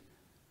 degrees.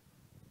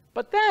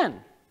 But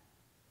then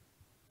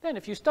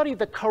if you study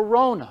the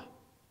corona,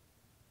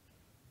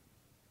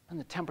 then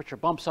the temperature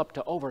bumps up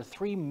to over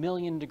 3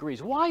 million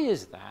degrees. Why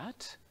is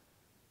that?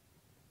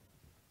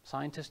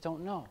 Scientists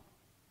don't know.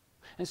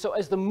 And so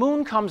as the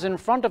moon comes in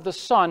front of the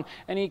sun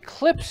and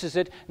eclipses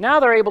it, now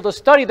they're able to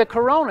study the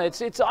corona.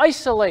 It's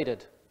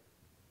isolated.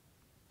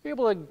 They're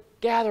able to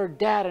gather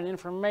data and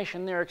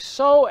information. They're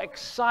so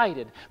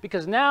excited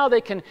because now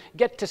they can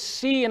get to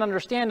see and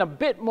understand a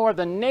bit more of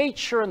the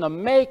nature and the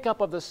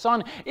makeup of the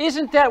sun.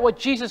 Isn't that what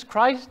Jesus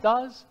Christ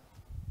does?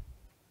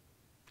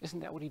 Isn't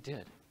that what He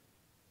did?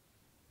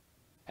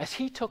 As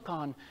He took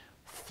on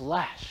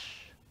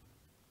flesh,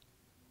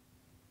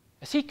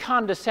 as He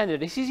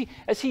condescended,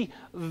 as He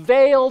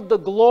veiled the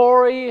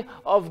glory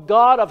of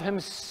God, of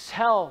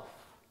Himself,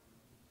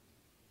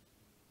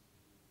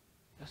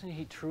 doesn't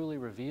He truly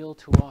reveal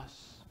to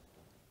us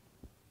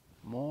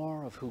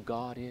more of who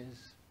God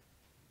is,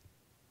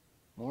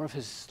 more of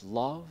His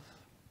love,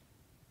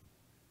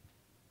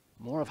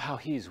 more of how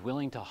He is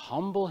willing to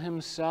humble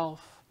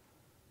Himself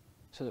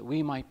so that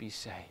we might be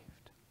saved?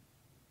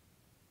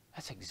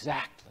 That's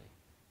exactly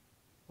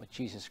what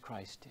Jesus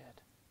Christ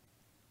did.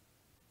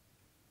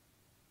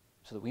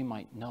 so that we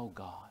might know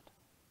God,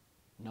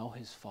 know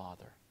His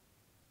Father.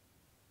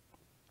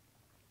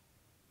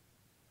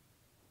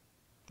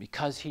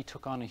 Because He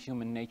took on a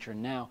human nature,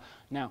 now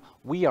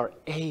we are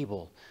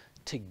able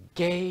to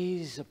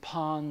gaze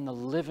upon the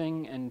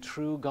living and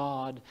true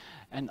God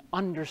and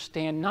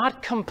understand,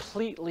 not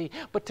completely,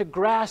 but to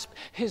grasp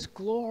His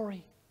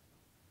glory.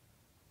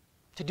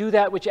 To do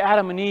that which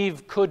Adam and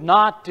Eve could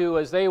not do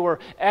as they were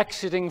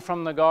exiting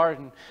from the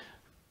garden.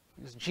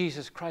 Because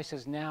Jesus Christ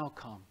has now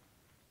come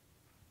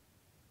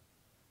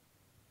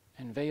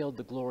and veiled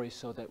the glory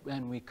so that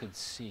then we could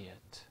see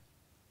it.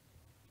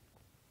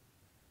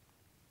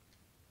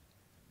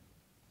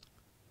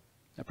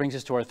 That brings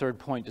us to our third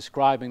point,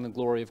 describing the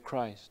glory of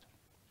Christ.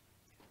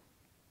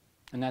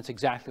 And that's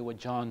exactly what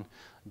John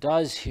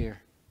does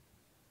here.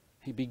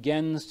 He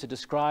begins to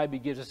describe, he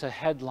gives us a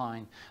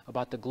headline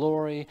about the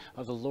glory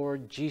of the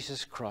Lord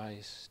Jesus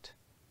Christ.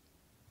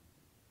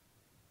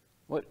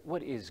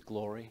 What is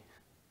glory?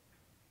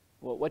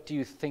 What do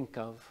you think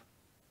of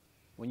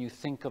when you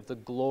think of the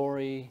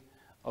glory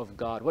of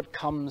God? What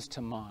comes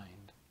to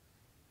mind?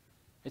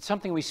 It's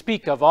something we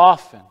speak of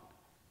often.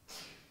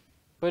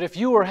 But if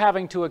you were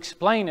having to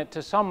explain it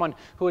to someone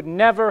who had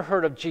never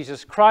heard of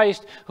Jesus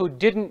Christ, who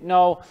didn't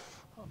know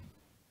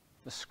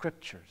the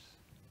Scriptures,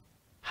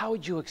 how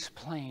would you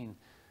explain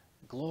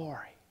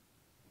glory?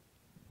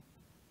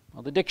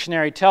 Well, the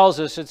dictionary tells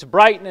us it's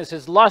brightness,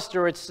 it's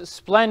luster, it's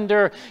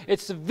splendor,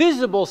 it's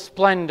visible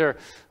splendor,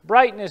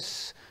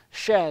 brightness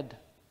shed.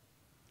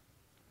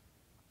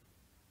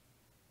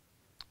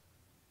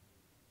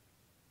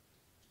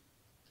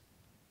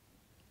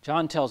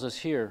 John tells us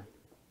here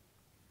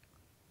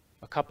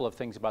a couple of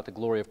things about the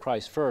glory of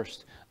Christ.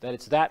 First, that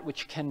it's that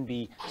which can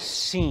be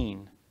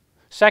seen.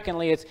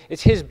 Secondly,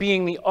 it's His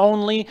being the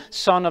only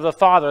Son of the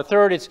Father.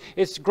 Third,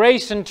 it's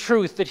grace and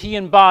truth that He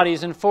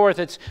embodies. And fourth,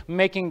 it's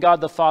making God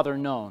the Father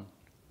known.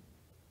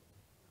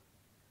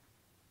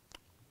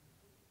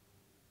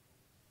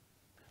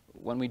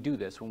 When we do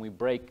this, when we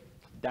break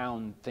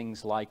down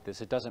things like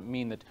this, it doesn't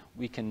mean that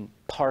we can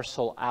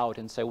parcel out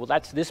and say, well,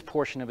 that's this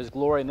portion of His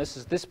glory and this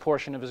is this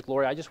portion of His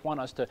glory. I just want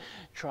us to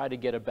try to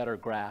get a better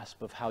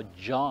grasp of how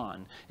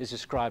John is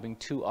describing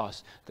to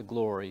us the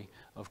glory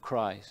of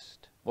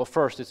Christ. Well,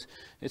 first,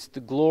 it's the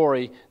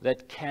glory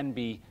that can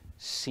be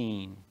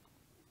seen.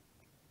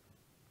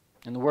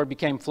 And the Word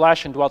became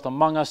flesh and dwelt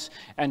among us,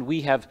 and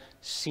we have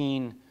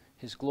seen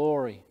His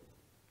glory.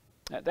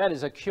 That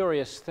is a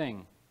curious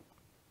thing.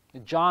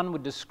 John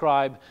would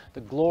describe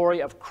the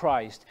glory of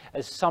Christ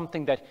as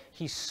something that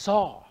he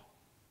saw.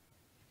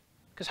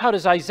 Because how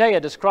does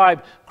Isaiah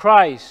describe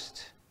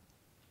Christ?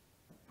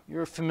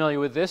 You're familiar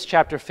with this,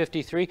 chapter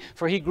 53.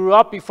 For He grew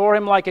up before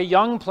Him like a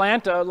young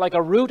plant, like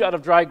a root out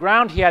of dry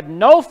ground. He had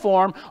no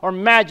form or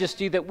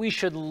majesty that we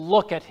should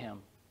look at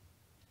Him.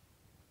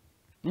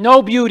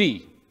 No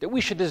beauty that we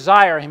should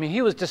desire Him.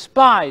 He was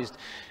despised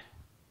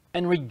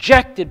and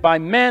rejected by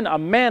men, a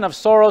man of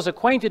sorrows,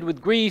 acquainted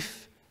with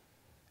grief,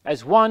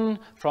 as one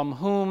from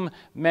whom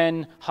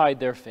men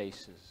hide their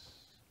faces.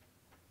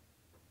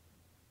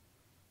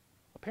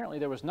 Apparently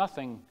there was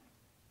nothing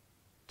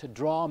to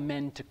draw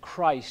men to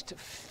Christ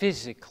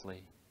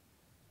physically.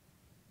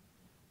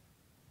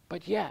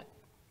 But yet,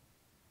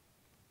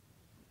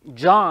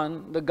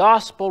 John, the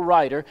gospel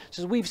writer,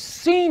 says we've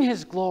seen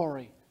His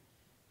glory.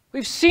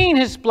 We've seen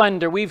His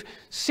splendor. We've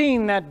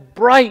seen that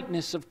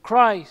brightness of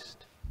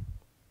Christ.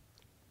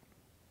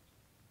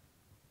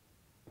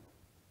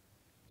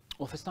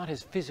 Well, if it's not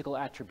His physical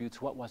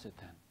attributes, what was it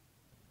then?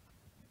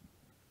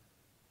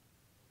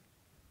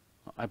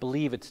 I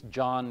believe it's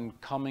John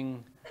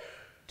coming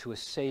to a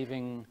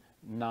saving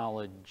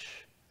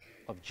knowledge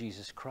of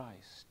Jesus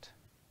Christ.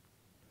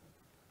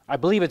 I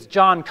believe it's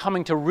John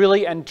coming to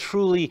really and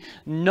truly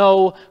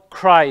know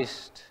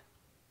Christ.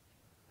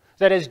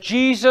 That as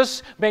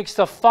Jesus makes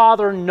the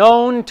Father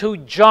known to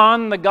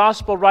John, the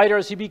gospel writer,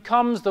 as he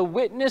becomes the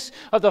witness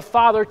of the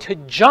Father to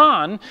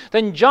John,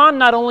 then John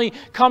not only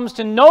comes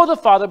to know the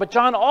Father, but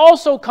John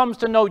also comes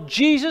to know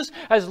Jesus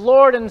as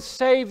Lord and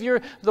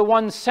Savior, the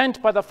one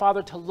sent by the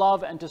Father to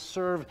love and to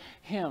serve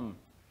Him.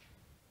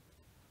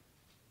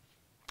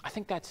 I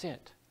think that's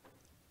it.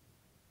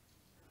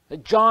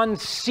 That John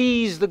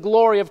sees the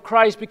glory of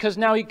Christ because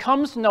now he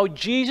comes to know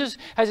Jesus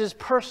as his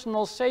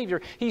personal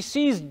Savior. He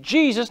sees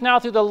Jesus now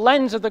through the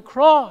lens of the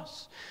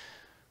cross.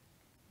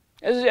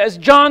 As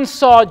John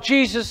saw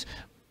Jesus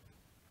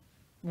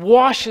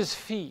wash his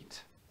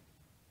feet.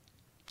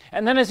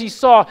 And then as he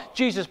saw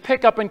Jesus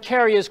pick up and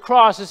carry his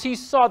cross, as he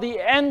saw the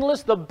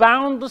endless, the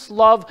boundless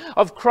love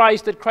of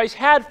Christ that Christ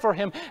had for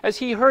him, as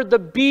he heard the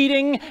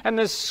beating and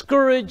the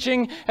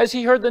scourging, as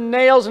he heard the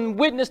nails and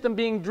witnessed them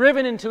being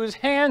driven into his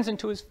hands and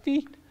to his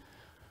feet,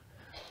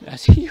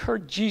 as he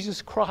heard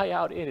Jesus cry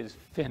out, "It is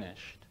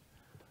finished."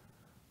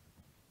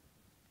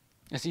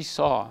 As he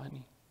saw and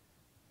he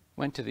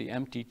went to the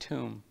empty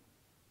tomb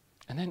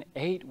and then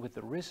ate with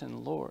the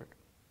risen Lord.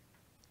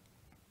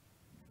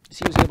 As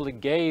he was able to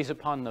gaze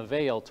upon the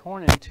veil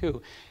torn in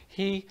two,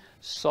 he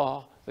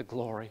saw the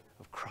glory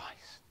of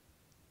Christ.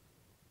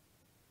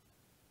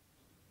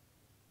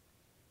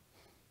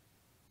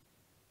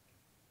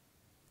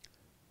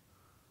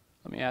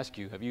 me ask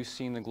you, have you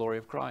seen the glory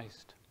of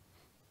Christ?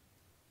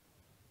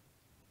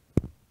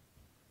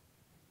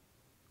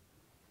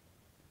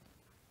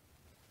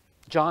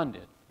 John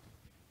did.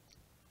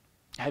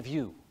 Have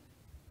you?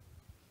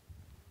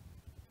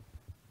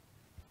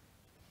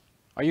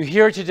 Are you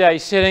here today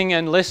sitting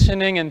and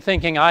listening and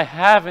thinking, I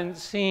haven't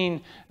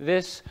seen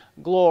this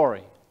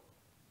glory?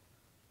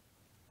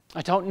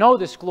 I don't know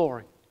this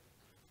glory,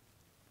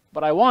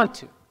 but I want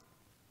to.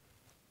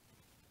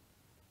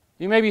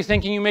 You may be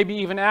thinking, you may be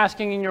even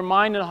asking in your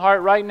mind and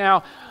heart right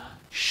now,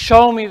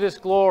 show me this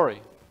glory.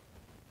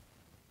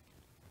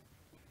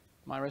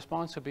 My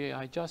response would be,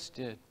 I just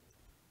did.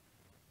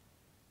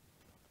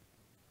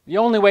 The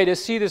only way to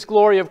see this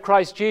glory of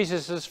Christ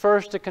Jesus is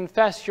first to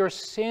confess your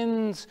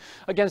sins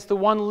against the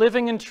one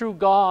living and true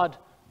God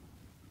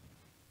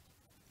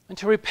and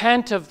to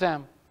repent of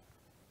them.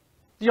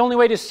 The only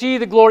way to see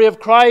the glory of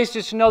Christ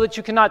is to know that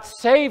you cannot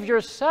save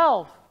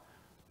yourself,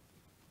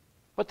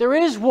 but there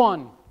is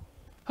one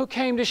who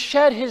came to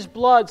shed His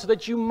blood so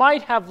that you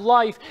might have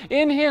life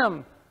in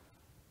Him.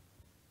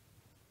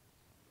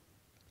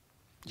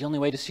 The only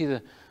way to see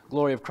the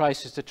glory of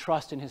Christ is to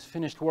trust in His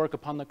finished work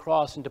upon the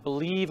cross and to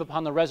believe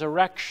upon the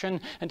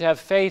resurrection and to have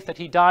faith that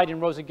He died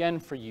and rose again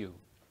for you.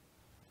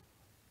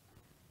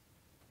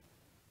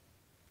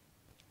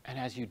 And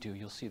as you do,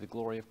 you'll see the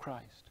glory of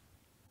Christ.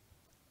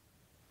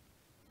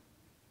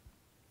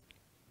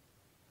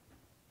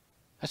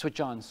 That's what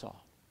John saw.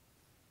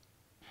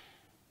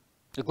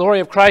 The glory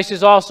of Christ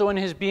is also in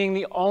His being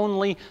the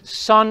only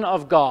Son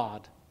of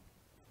God.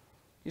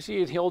 You see,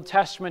 in the Old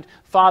Testament,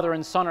 Father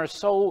and Son are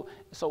so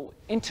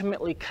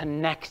intimately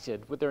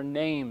connected with their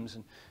names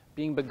and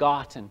being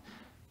begotten.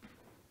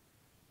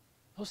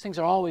 Those things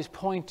are always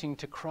pointing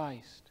to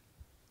Christ.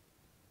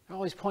 They're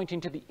always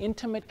pointing to the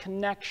intimate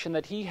connection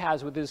that He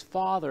has with His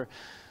Father.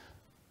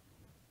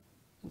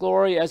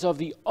 Glory as of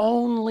the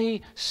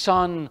only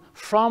Son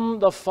from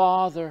the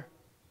Father.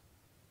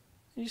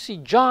 You see,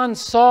 John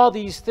saw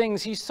these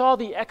things. He saw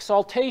the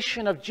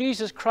exaltation of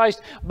Jesus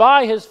Christ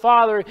by His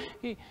Father.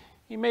 He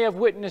may have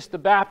witnessed the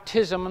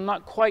baptism. I'm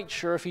not quite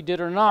sure if he did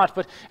or not.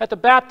 But at the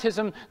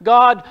baptism,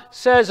 God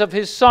says of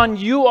His Son,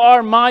 "You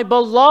are my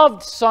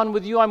beloved Son.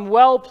 With you I'm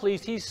well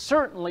pleased." He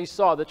certainly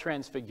saw the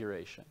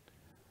transfiguration.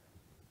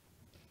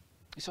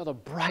 He saw the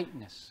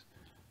brightness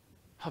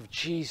of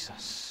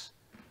Jesus.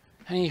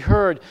 And He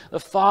heard the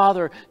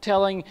Father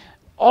telling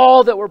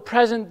all that were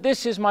present,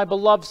 "This is my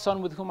beloved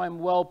Son with whom I'm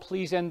well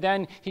pleased." And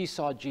then He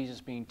saw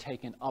Jesus being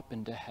taken up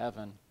into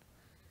heaven.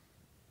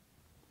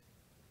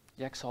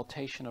 The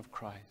exaltation of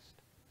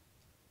Christ,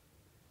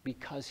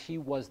 because He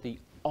was the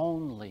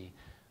only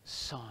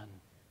Son.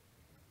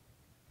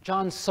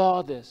 John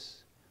saw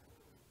this.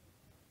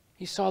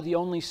 He saw the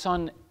only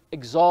Son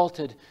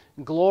exalted,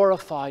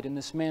 glorified in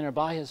this manner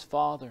by His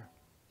Father.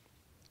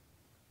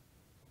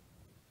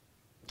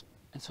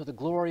 And so the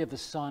glory of the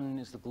Son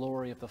is the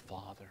glory of the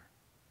Father.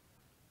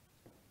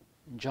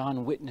 And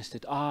John witnessed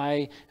it.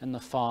 I and the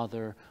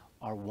Father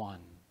are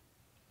one.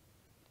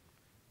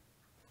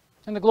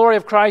 And the glory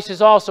of Christ is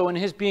also in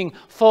His being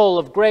full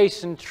of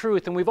grace and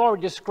truth. And we've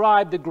already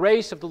described the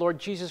grace of the Lord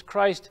Jesus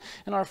Christ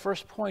in our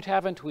first point,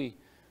 haven't we?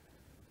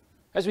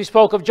 As we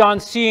spoke of John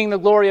seeing the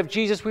glory of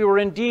Jesus, we were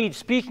indeed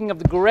speaking of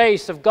the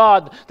grace of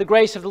God, the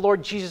grace of the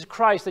Lord Jesus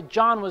Christ, that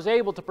John was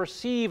able to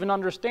perceive and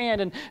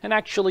understand and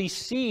actually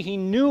see. He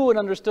knew and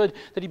understood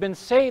that he'd been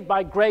saved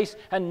by grace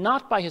and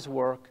not by his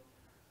work.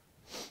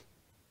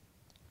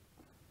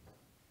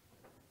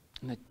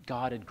 And that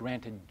God had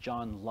granted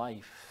John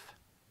life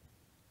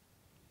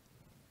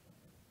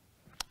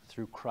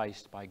through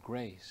Christ by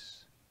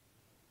grace.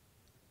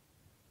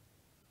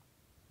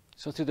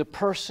 So through the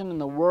person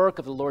and the work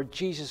of the Lord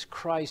Jesus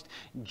Christ,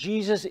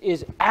 Jesus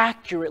is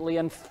accurately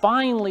and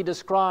finally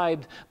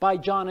described by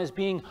John as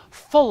being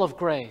full of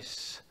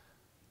grace.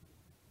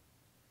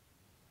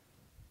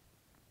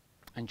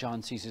 And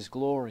John sees His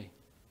glory.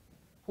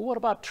 Well, what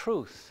about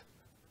truth?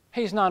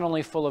 He's not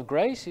only full of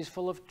grace, He's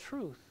full of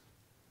truth.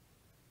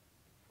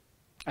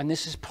 And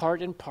this is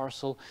part and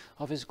parcel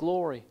of His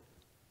glory.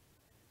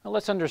 Now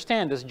let's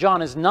understand this.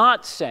 John is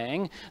not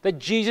saying that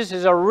Jesus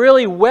is a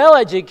really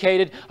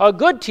well-educated, a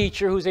good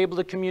teacher who's able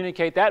to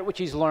communicate that which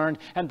He's learned,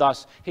 and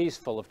thus He's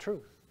full of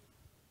truth.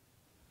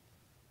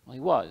 Well, He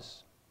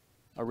was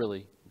a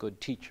really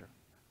good teacher.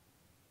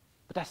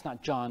 But that's not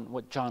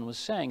what John was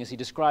saying as he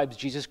describes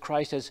Jesus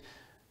Christ as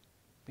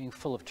being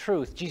full of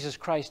truth. Jesus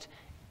Christ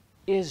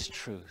is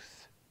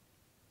truth.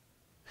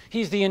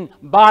 He's the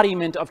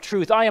embodiment of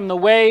truth. I am the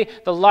way,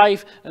 the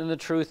life, and the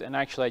truth. And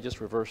actually, I just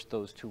reversed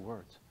those two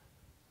words.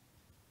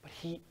 But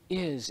He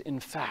is, in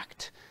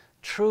fact,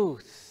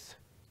 truth.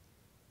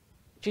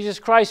 Jesus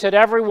Christ said,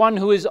 "Everyone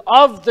who is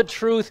of the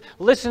truth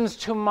listens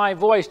to my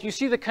voice." Do you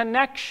see the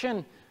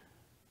connection?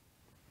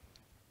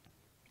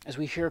 As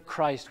we hear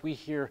Christ, we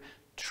hear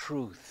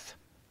truth.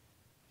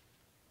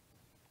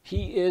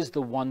 He is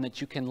the one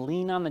that you can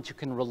lean on, that you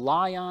can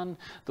rely on,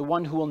 the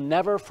one who will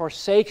never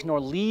forsake nor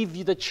leave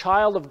you, the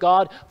child of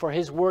God, for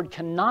His word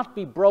cannot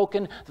be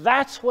broken.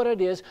 That's what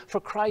it is for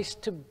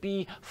Christ to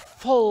be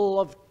full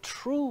of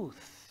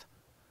truth.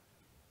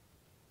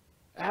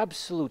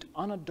 Absolute,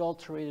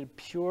 unadulterated,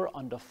 pure,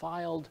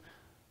 undefiled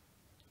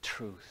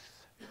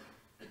truth.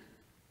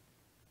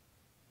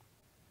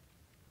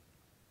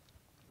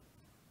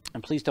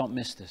 And please don't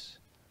miss this.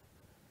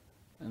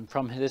 And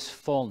from this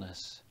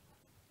fullness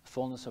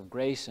of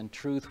grace and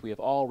truth, we have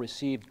all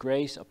received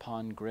grace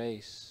upon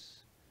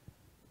grace.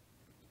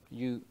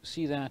 You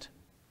see that?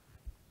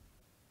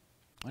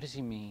 What does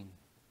he mean?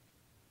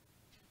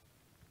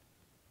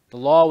 The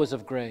law was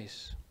of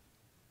grace.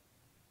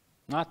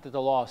 Not that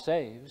the law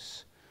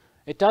saves.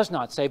 It does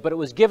not save, but it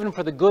was given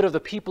for the good of the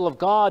people of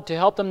God, to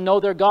help them know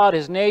their God,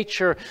 His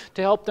nature,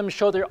 to help them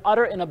show their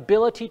utter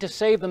inability to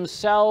save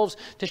themselves,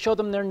 to show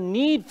them their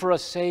need for a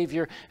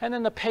Savior. And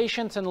then the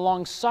patience and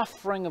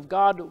long-suffering of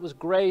God was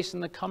grace,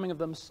 and the coming of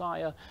the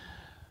Messiah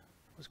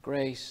was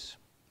grace.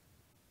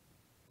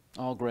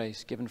 All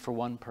grace given for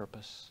one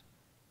purpose: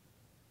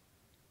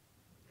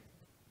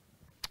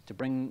 to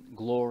bring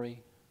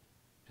glory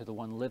to the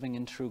one living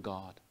and true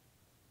God,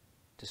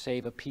 to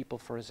save a people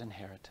for His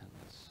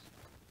inheritance.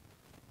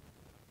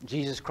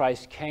 Jesus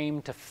Christ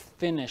came to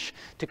finish,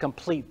 to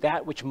complete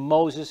that which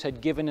Moses had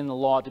given in the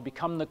law, to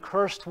become the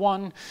cursed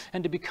one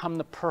and to become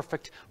the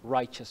perfect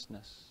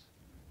righteousness.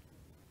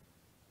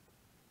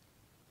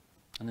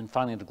 And then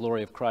finally, the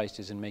glory of Christ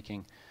is in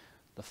making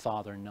the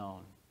Father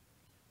known.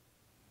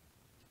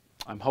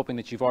 I'm hoping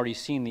that you've already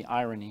seen the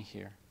irony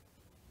here.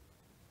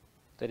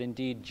 That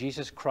indeed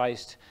Jesus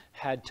Christ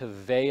had to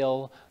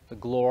veil the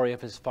glory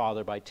of His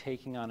Father by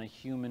taking on a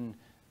human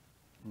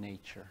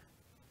nature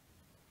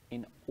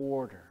in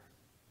order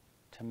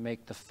to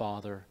make the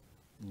Father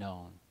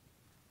known.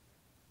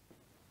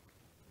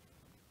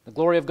 The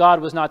glory of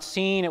God was not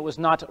seen, it was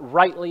not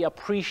rightly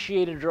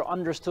appreciated or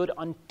understood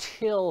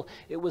until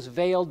it was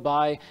veiled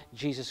by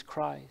Jesus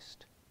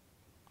Christ.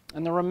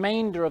 And the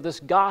remainder of this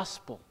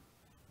gospel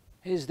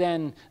is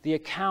then the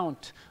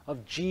account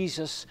of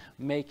Jesus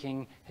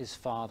making His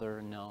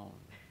Father known.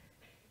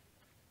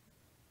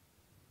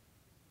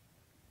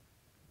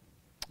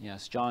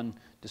 Yes, John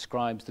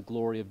describes the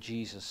glory of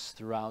Jesus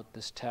throughout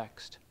this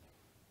text.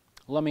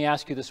 Let me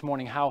ask you this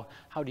morning, how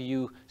do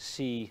you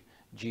see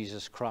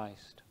Jesus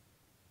Christ?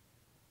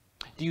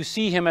 Do you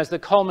see Him as the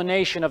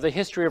culmination of the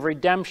history of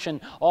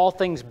redemption, all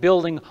things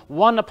building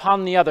one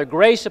upon the other,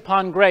 grace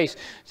upon grace,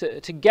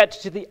 to get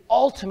to the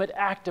ultimate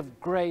act of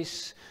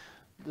grace,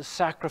 the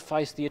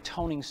sacrifice, the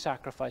atoning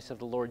sacrifice of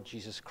the Lord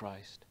Jesus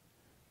Christ?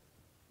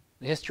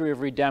 The history of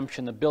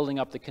redemption, the building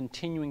up, the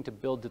continuing to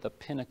build to the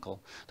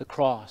pinnacle, the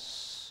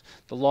cross,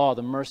 the law,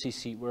 the mercy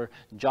seat where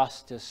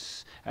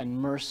justice and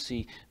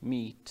mercy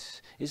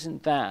meet.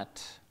 Isn't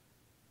that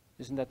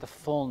the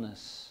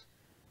fullness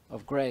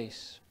of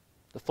grace?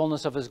 The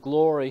fullness of His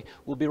glory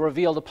will be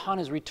revealed upon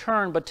His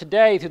return. But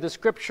today, through the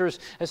Scriptures,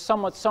 as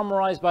somewhat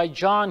summarized by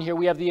John here,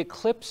 we have the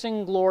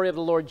eclipsing glory of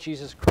the Lord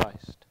Jesus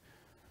Christ.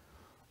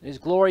 His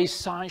glory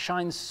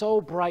shines so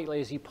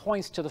brightly as He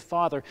points to the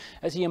Father,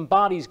 as He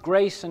embodies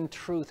grace and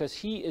truth, as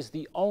He is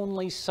the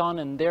only Son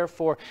and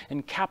therefore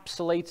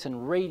encapsulates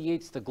and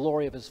radiates the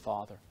glory of His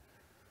Father,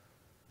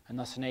 and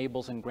thus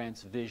enables and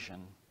grants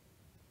vision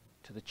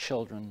to the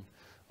children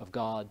of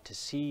God to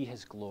see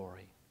His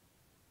glory.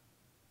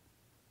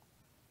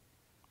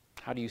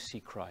 How do you see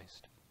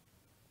Christ?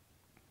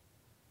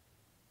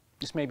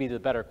 This may be the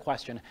better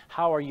question.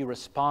 How are you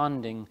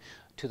responding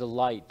to the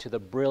light, to the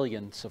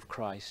brilliance of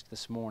Christ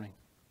this morning?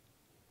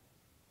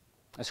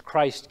 As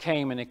Christ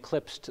came and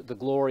eclipsed the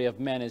glory of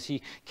men, as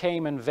He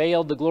came and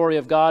veiled the glory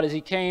of God, as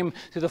He came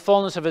to the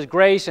fullness of His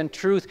grace and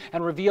truth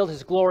and revealed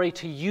His glory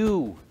to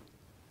you,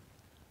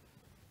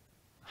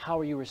 how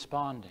are you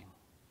responding?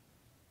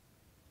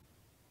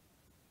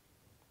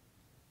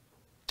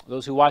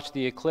 Those who watched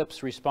the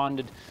eclipse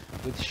responded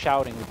with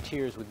shouting, with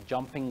tears, with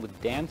jumping,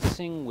 with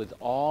dancing, with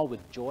awe,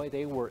 with joy.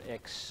 They were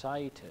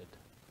excited.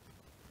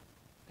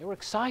 They were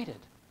excited.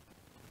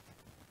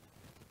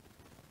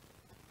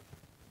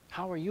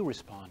 How are you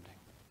responding?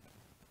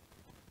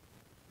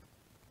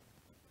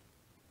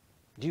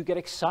 Do you get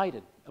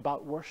excited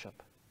about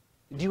worship?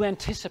 Do you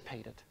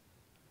anticipate it?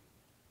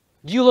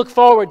 Do you look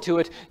forward to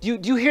it? Do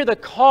you hear the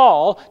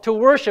call to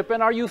worship,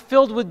 and are you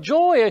filled with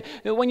joy?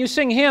 When you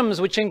sing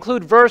hymns, which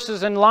include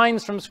verses and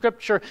lines from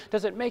Scripture,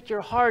 does it make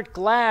your heart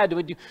glad?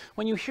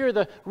 When you hear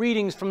the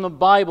readings from the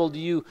Bible, do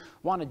you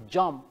want to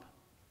jump?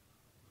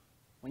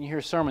 When you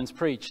hear sermons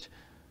preached,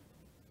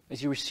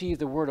 as you receive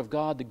the Word of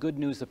God, the good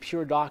news, the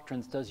pure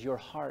doctrines, does your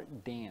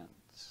heart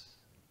dance?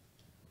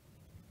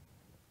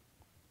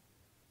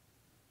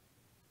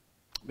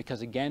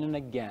 Because again and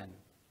again,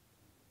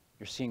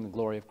 you're seeing the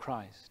glory of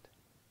Christ.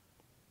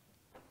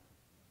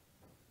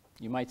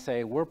 You might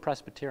say, we're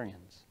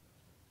Presbyterians.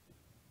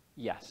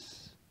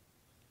 Yes.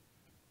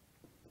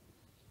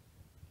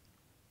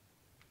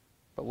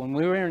 But when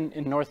we were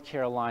in North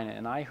Carolina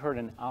and I heard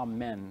an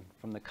amen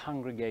from the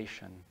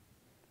congregation,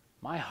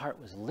 my heart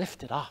was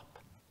lifted up.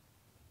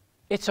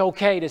 It's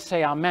okay to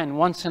say amen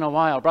once in a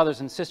while, brothers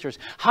and sisters.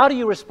 How do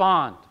you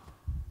respond?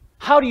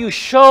 How do you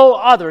show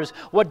others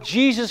what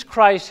Jesus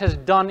Christ has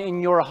done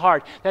in your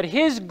heart? That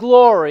His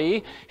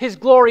glory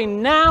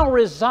now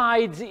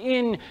resides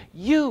in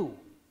you.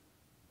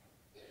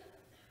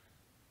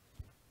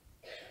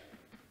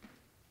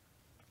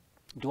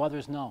 Do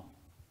others know?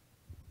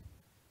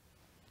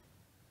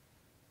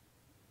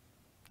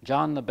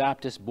 John the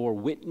Baptist bore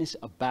witness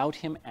about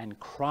him and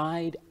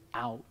cried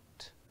out.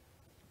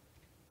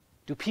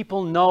 Do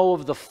people know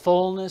of the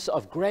fullness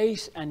of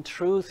grace and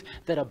truth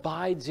that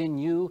abides in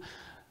you?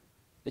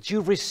 That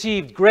you've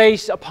received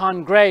grace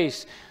upon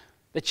grace,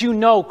 that you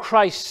know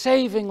Christ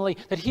savingly,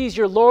 that He's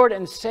your Lord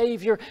and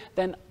Savior,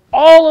 then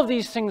all of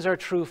these things are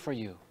true for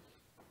you.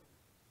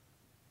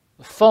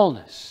 The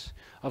fullness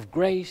of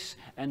grace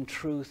and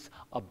truth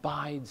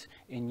abides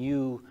in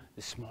you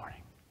this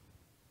morning.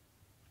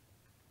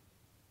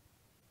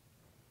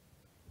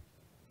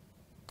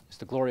 As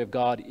the glory of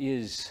God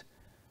is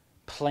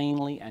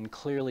plainly and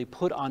clearly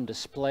put on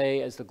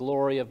display, as the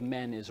glory of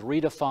men is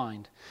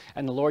redefined,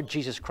 and the Lord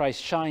Jesus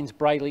Christ shines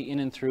brightly in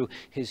and through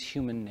His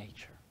human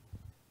nature.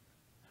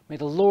 May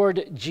the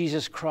Lord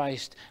Jesus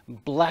Christ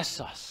bless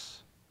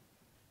us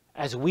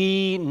as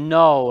we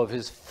know of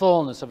His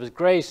fullness, of His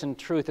grace and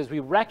truth, as we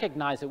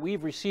recognize that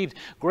we've received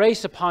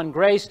grace upon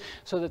grace,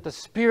 so that the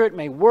Spirit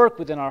may work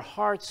within our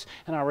hearts,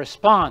 and our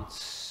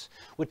response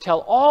would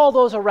tell all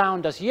those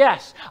around us,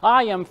 yes,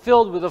 I am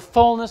filled with the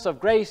fullness of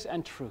grace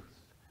and truth.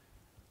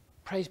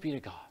 Praise be to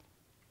God.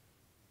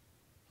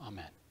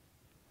 Amen.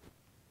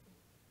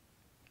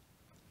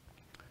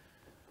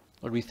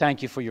 Lord, we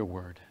thank You for Your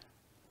word.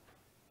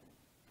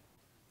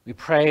 We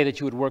pray that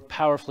You would work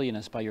powerfully in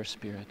us by Your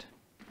Spirit,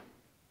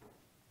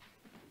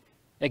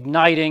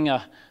 igniting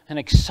an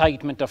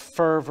excitement, a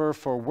fervor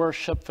for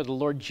worship for the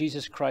Lord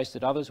Jesus Christ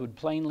that others would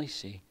plainly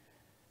see.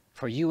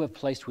 For You have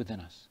placed within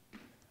us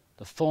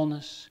the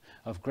fullness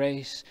of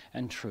grace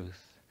and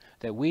truth,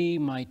 that we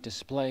might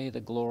display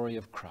the glory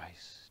of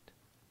Christ.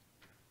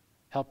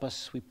 Help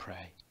us, we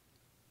pray,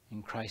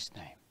 in Christ's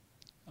name.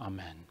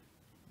 Amen.